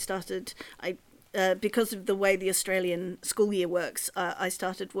life, because of the way the Australian school year works, I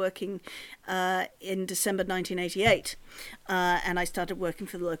started working in December 1988, and I started working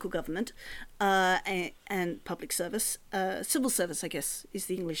for the local government and public service, civil service, I guess, is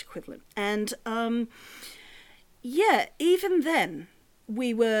the English equivalent. And even then,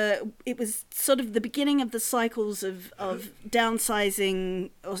 it was sort of the beginning of the cycles of downsizing,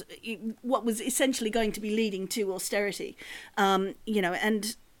 or what was essentially going to be leading to austerity, and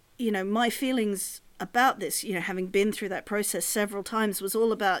my feelings about this, having been through that process several times, was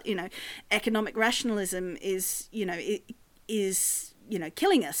all about, economic rationalism is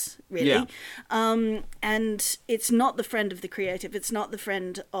killing us, really. Yeah. And it's not the friend of the creative. It's not the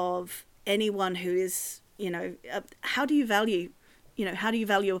friend of anyone who is, how do you value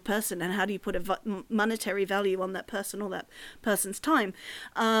a person, and how do you put a monetary value on that person or that person's time?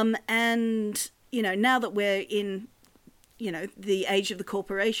 And, now that we're in, the age of the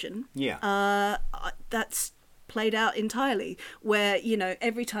corporation, that's played out entirely, where,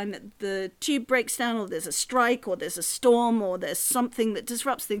 every time that the tube breaks down, or there's a strike, or there's a storm, or there's something that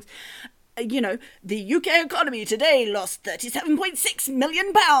disrupts things, the UK economy today lost £37.6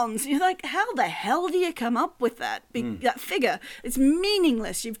 million. You're like, how the hell do you come up with that figure? It's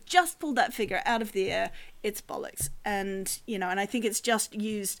meaningless. You've just pulled that figure out of the air. It's bollocks. And, and I think it's just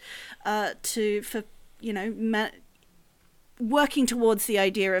used working towards the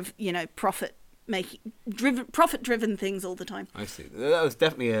idea of, profit-driven things all the time. I see. That was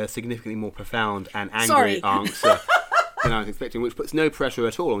definitely a significantly more profound and angry answer than I was expecting, which puts no pressure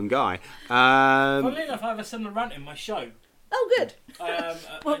at all on Guy. Funnily enough, I have a similar rant in my show. Oh, good.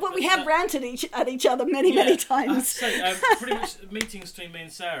 Well, we have ranted at each other many times. Pretty much meetings between me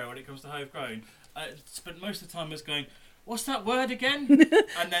and Sarah when it comes to Homegrown, spent most of the time as going, what's that word again?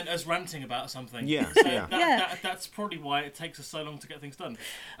 And then us ranting about something. That's probably why it takes us so long to get things done.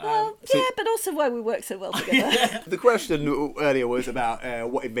 But also why we work so well together. The question earlier was about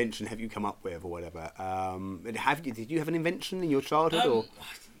what invention have you come up with or whatever. Did you have an invention in your childhood? Or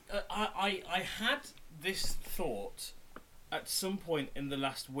I had this thought at some point in the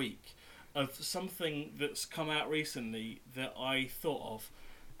last week of something that's come out recently that I thought of,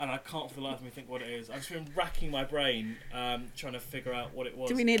 and I can't for the life of me think what it is. I've just been racking my brain trying to figure out what it was.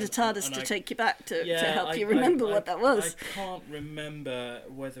 Do we need a TARDIS to take you back to help you remember what that was? I can't remember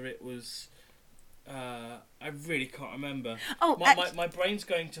whether it was... I really can't remember. My brain's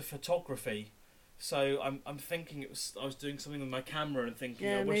going to photography. So I'm thinking I was doing something with my camera and thinking,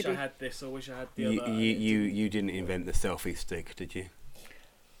 I wish I had this, or wish I had the other. You didn't invent the selfie stick, did you?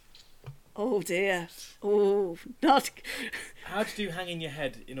 Oh dear. Oh, not. How to do hang in your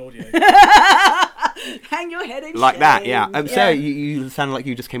head in audio? Hang your head in like shame. That, yeah. Sarah, you sound like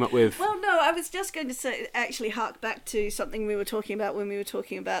you just came up with. Well, no, I was just going to say, actually hark back to something we were talking about when we were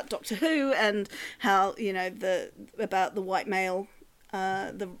talking about Doctor Who and how about the white male.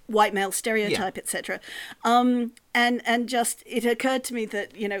 The white male stereotype, etc. And just it occurred to me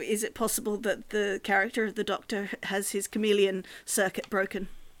that is it possible that the character of the Doctor has his chameleon circuit broken,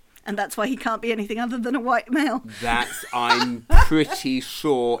 and that's why he can't be anything other than a white male? I'm pretty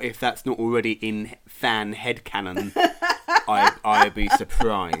sure if that's not already in fan headcanon, I'd be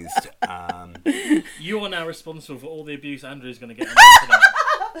surprised. You are now responsible for all the abuse Andrew's going to get on the internet.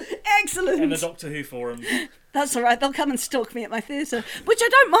 Excellent. In the Doctor Who forum. That's all right. They'll come and stalk me at my theatre, which I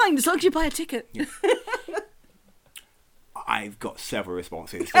don't mind as long as you buy a ticket. Yeah. I've got several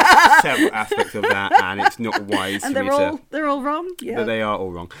responses to several aspects of that, and it's not wise and for me to... they're all wrong? Yeah. They are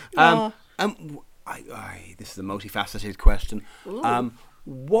all wrong. this is a multifaceted question. Ooh.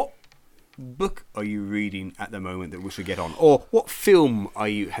 What book are you reading at the moment that we should get on, or what film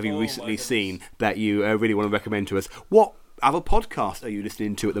have you recently seen that you really want to recommend to us? What other podcast are you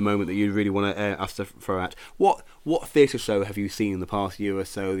listening to at the moment that you really want us to throw out? What theatre show have you seen in the past year or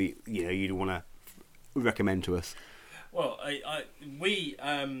so that you'd want to recommend to us? Well,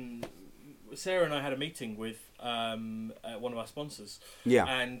 Sarah and I had a meeting with one of our sponsors. Yeah.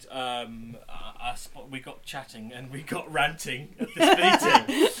 And we got chatting and we got ranting at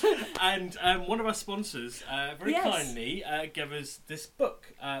this meeting. And one of our sponsors very kindly gave us this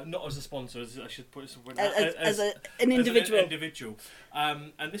book, not as a sponsor, as I should put it, as an individual. As an individual.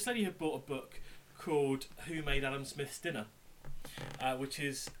 And this lady had bought a book called Who Made Adam Smith's Dinner, which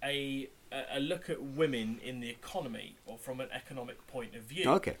is a look at women in the economy, or from an economic point of view.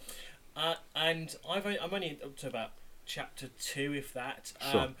 Okay. And I'm only up to about chapter 2, if that.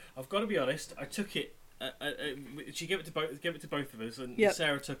 Sure. I've got to be honest. I took it. She gave it to both of us, and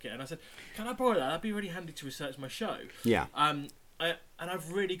Sarah took it. And I said, "Can I borrow that? That'd be really handy to research my show." Yeah. And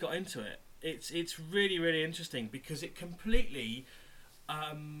I've really got into it. It's really, really interesting because it completely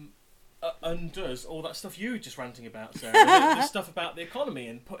undoes all that stuff you were just ranting about, Sarah. the stuff about the economy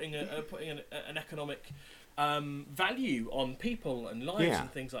and putting an economic value on people and lives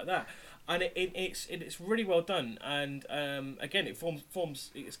and things like that, and it's really well done. And again, it formed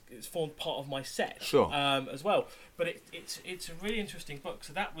part of my set as well. But it's a really interesting book.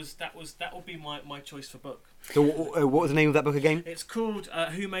 So that will be my choice for book. So what was the name of that book again? It's called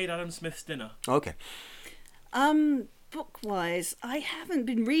Who Made Adam Smith's Dinner. Okay. Book-wise, I haven't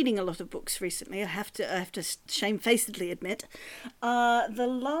been reading a lot of books recently. I have to shamefacedly admit.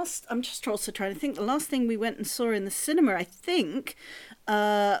 I'm just also trying to think. The last thing we went and saw in the cinema, I think,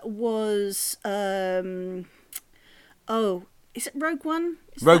 was is it Rogue One?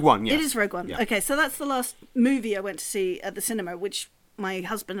 Rogue One, yes. It is Rogue One. Yeah. Okay, so that's the last movie I went to see at the cinema, which my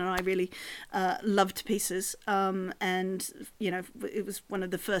husband and I really loved to pieces, and it was one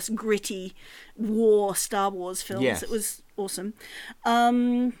of the first gritty war Star Wars films. Yes. It was awesome.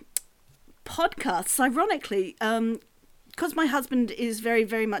 Podcasts, ironically, because my husband is very,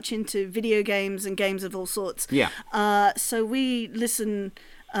 very much into video games and games of all sorts. Yeah. So we listen.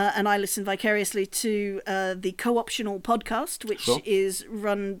 And I listen vicariously to the Co-optional podcast, which is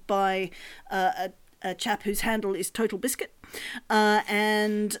run by a chap whose handle is Total Biscuit, or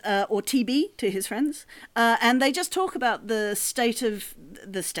TB to his friends, and they just talk about the state of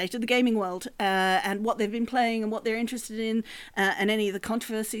the gaming world, and what they've been playing and what they're interested in, and any of the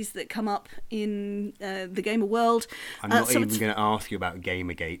controversies that come up in the gamer world. I'm not even going to ask you about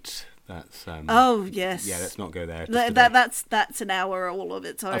Gamergate. That's oh yes. Yeah, let's not go there. That's an hour all of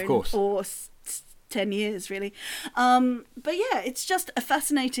its own. Of course. Or 10 years really. But yeah, it's just a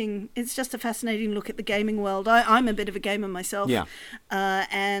fascinating look at the gaming world. I'm a bit of a gamer myself. Yeah.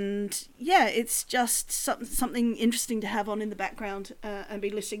 And yeah, it's just something interesting to have on in the background and be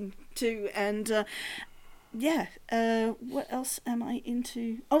listening to. And what else am I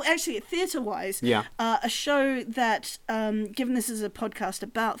into? Oh, actually, theatre-wise, a show that, given this is a podcast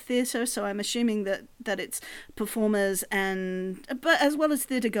about theatre, so I'm assuming that it's performers but as well as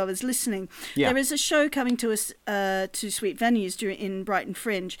theatre-goers listening. Yeah. There is a show coming to us to Sweet Venues in Brighton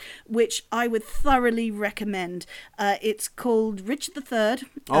Fringe, which I would thoroughly recommend. It's called Richard III,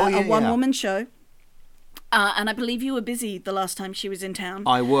 a one-woman show. And I believe you were busy the last time she was in town.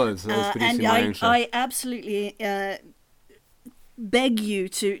 I was producing my own show. I absolutely beg you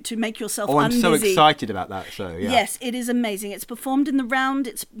to make yourself unbusy. I'm so excited about that show. Yeah. Yes, it is amazing. It's performed in the round.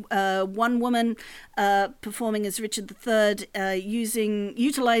 It's one woman performing as Richard III,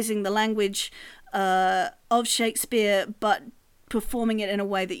 utilising the language of Shakespeare, but performing it in a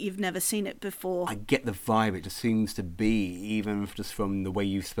way that you've never seen it before. I get the vibe. It just seems to be, even just from the way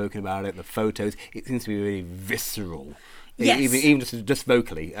you've spoken about it, the photos, it seems to be really visceral. Yes. Even just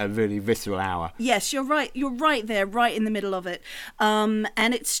vocally, a really visceral hour. Yes, you're right. You're right there, right in the middle of it. And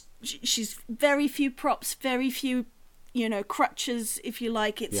she's very few props, very few crutches, if you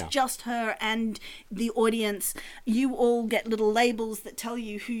like. It's just her and the audience. You all get little labels that tell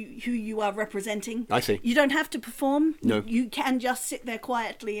you who you are representing. I see. You don't have to perform. No. You can just sit there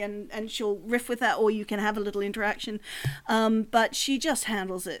quietly and she'll riff with that, or you can have a little interaction. But she just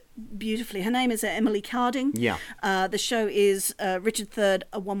handles it beautifully. Her name is Emily Carding. Yeah. The show is Richard III,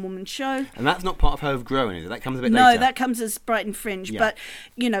 a one-woman show. And that's not part of Her of Growing, is it? That comes a bit later. No, that comes as Brighton Fringe. Yeah. But,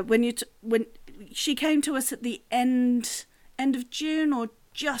 when she came to us at the end of June, or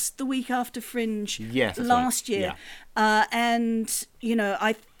just the week after Fringe last year. Yeah. And,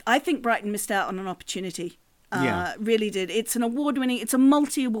 I think Brighton missed out on an opportunity. Yeah. Really did. It's it's a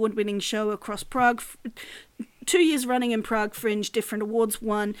multi-award-winning show across Prague. 2 years running in Prague Fringe, different awards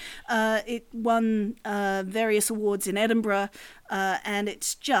won. It won various awards in Edinburgh, and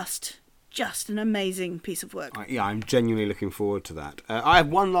it's just an amazing piece of work. Yeah, I'm genuinely looking forward to that. I have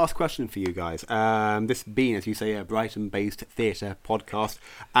one last question for you guys. This being, as you say, a Brighton-based theatre podcast,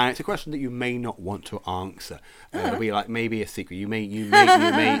 and it's a question that you may not want to answer. It'll be like maybe a secret. You may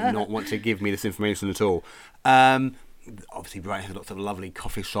not want to give me this information at all. Obviously, Brighton has lots of lovely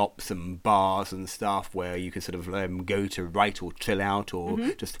coffee shops and bars and stuff where you can sort of go to write or chill out or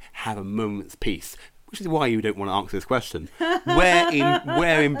just have a moment's peace. Which is why you don't want to answer this question.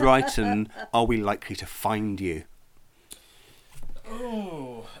 Where in Brighton are we likely to find you?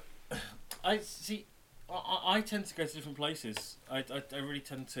 Oh, I see. I tend to go to different places. I really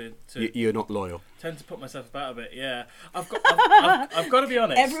tend to. You're not loyal. Tend to put myself about a bit. Yeah, I've got to be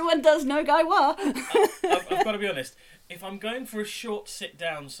honest. Everyone does know Guy Wa. I've got to be honest. If I'm going for a short sit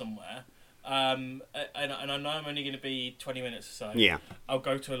down somewhere, and I know I'm only going to be 20 minutes or so, yeah, I'll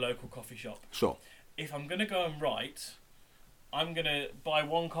go to a local coffee shop. Sure. If I'm going to go and write, I'm going to buy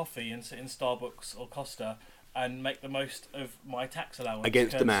one coffee and sit in Starbucks or Costa and make the most of my tax allowance.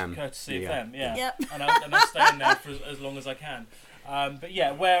 Against demand. Courtesy of them, yeah. Yep. And I'll stay in there for as long as I can. But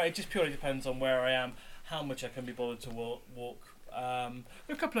yeah, where it just purely depends on where I am, how much I can be bothered to walk. There are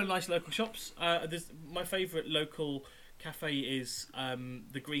a couple of nice local shops. My favourite local cafe is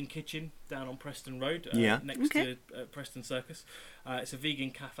the Green Kitchen down on Preston Road, next to Preston Circus. It's a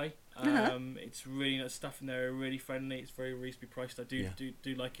vegan cafe. It's really nice stuff in there. Really friendly. It's very reasonably priced. I do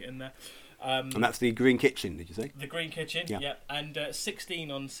like it in there. And that's the Green Kitchen, did you say? The Green Kitchen, yeah. And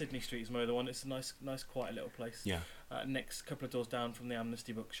 16 on Sydney Street is my other one. It's a nice, quiet little place. Yeah. Next couple of doors down from the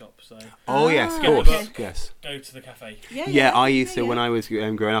Amnesty bookshop. So. Oh yes, of course, yes. Go to the cafe. Yeah, I used to when I was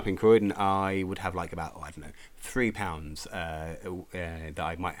growing up in Croydon. I would have like about £3 that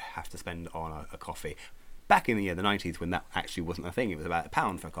I might have to spend on a coffee. Back in the 90s, when that actually wasn't a thing, it was about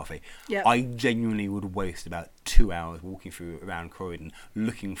 £1 for a coffee. Yep. I genuinely would waste about 2 hours walking around Croydon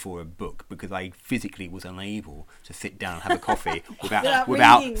looking for a book because I physically was unable to sit down and have a coffee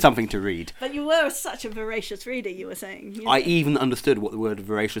without something to read. But you were such a voracious reader, you were saying. I even understood what the word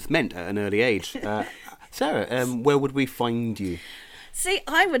voracious meant at an early age. Sarah, where would we find you? See,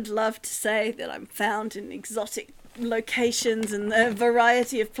 I would love to say that I'm found in exotic locations and a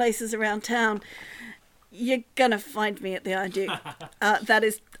variety of places around town. You're going to find me at the Iron Duke. That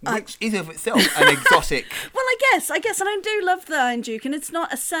is... Which is of itself an exotic... Well, I guess, and I do love the Iron Duke, and it's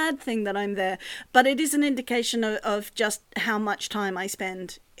not a sad thing that I'm there, but it is an indication of just how much time I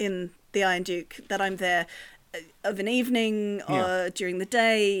spend in the Iron Duke, that I'm there of an evening or during the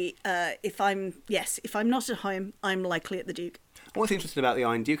day. If I'm not at home, I'm likely at the Duke. What's interesting about the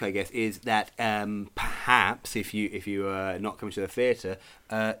Iron Duke, I guess, is that perhaps if you are not coming to the theatre,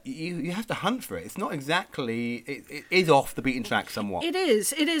 you have to hunt for it. It's not exactly. It is off the beaten track somewhat. It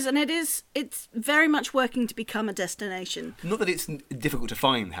is, and it's very much working to become a destination. Not that it's difficult to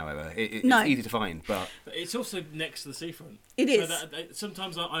find, however. It's easy to find, but it's also next to the seafront. It is. So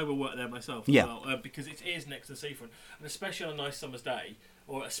sometimes I will work there myself as well, because it is next to the seafront, and especially on a nice summer's day.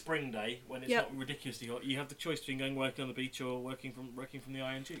 Or a spring day when it's not ridiculously hot, you have the choice between going working on the beach or working from the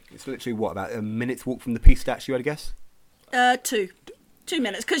Iron Duke. It's literally about a minute's walk from the Peace statue, I guess. 2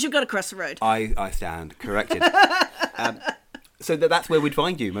 minutes because you've got to cross the road. I stand corrected. So that's where we'd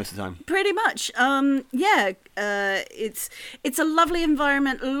find you most of the time. Pretty much, it's a lovely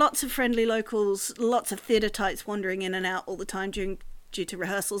environment. Lots of friendly locals, lots of theatre types wandering in and out all the time due to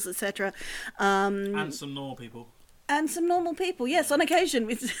rehearsals, etc. And some normal people. And some normal people, yes, on occasion.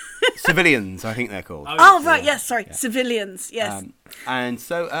 Civilians, I think they're called. Oh, right, yes, sorry. Yeah. Civilians, yes. And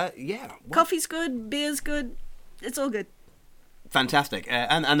so, coffee's good, beer's good, it's all good. Fantastic.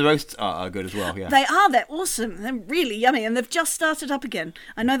 And the roasts are good as well, yeah. They're awesome. They're really yummy, and they've just started up again.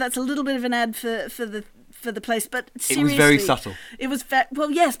 I know that's a little bit of an ad for the place, but seriously, it was very subtle. It was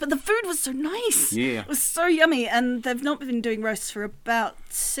well, yes, but the food was so nice. Yeah, it was so yummy, and they've not been doing roasts for about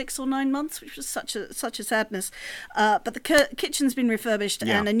 6 or 9 months, which was such a sadness. But the kitchen's been refurbished,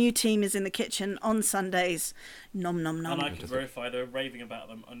 and a new team is in the kitchen on Sundays. Nom nom nom. And I can verify they're raving about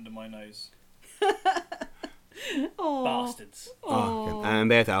them under my nose. Aww. Bastards. Oh,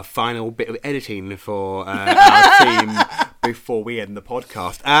 and there's our final bit of editing for our team before we end the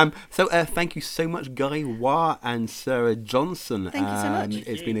podcast. So thank you so much, Guy Wa and Sarah Johnson. Thank you so much.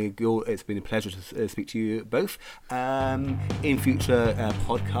 It's been a pleasure to speak to you both. In future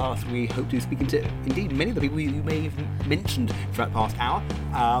podcasts, we hope to be speaking to indeed many of the people you may have mentioned throughout the past hour.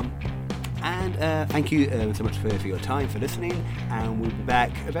 And thank you so much for your time, for listening, and we'll be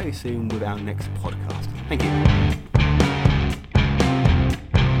back very soon with our next podcast. Thank you.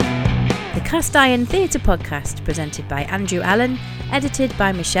 The Cast Iron Theatre Podcast, presented by Andrew Allen, edited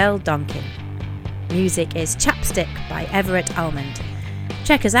by Michelle Donkin. Music is Chapstick by Everett Almond.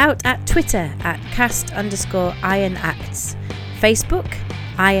 Check us out at Twitter at cast_ironacts, Facebook,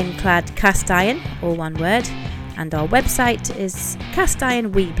 Ironclad Cast Iron, all one word, and our website is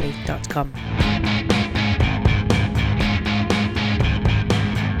castironweebly.com.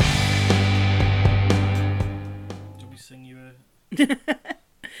 Do we sing you a...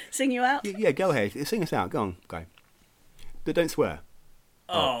 Sing you out? Yeah, go ahead. Sing us out. Go on. Go. But don't swear.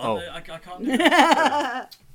 I can't do that.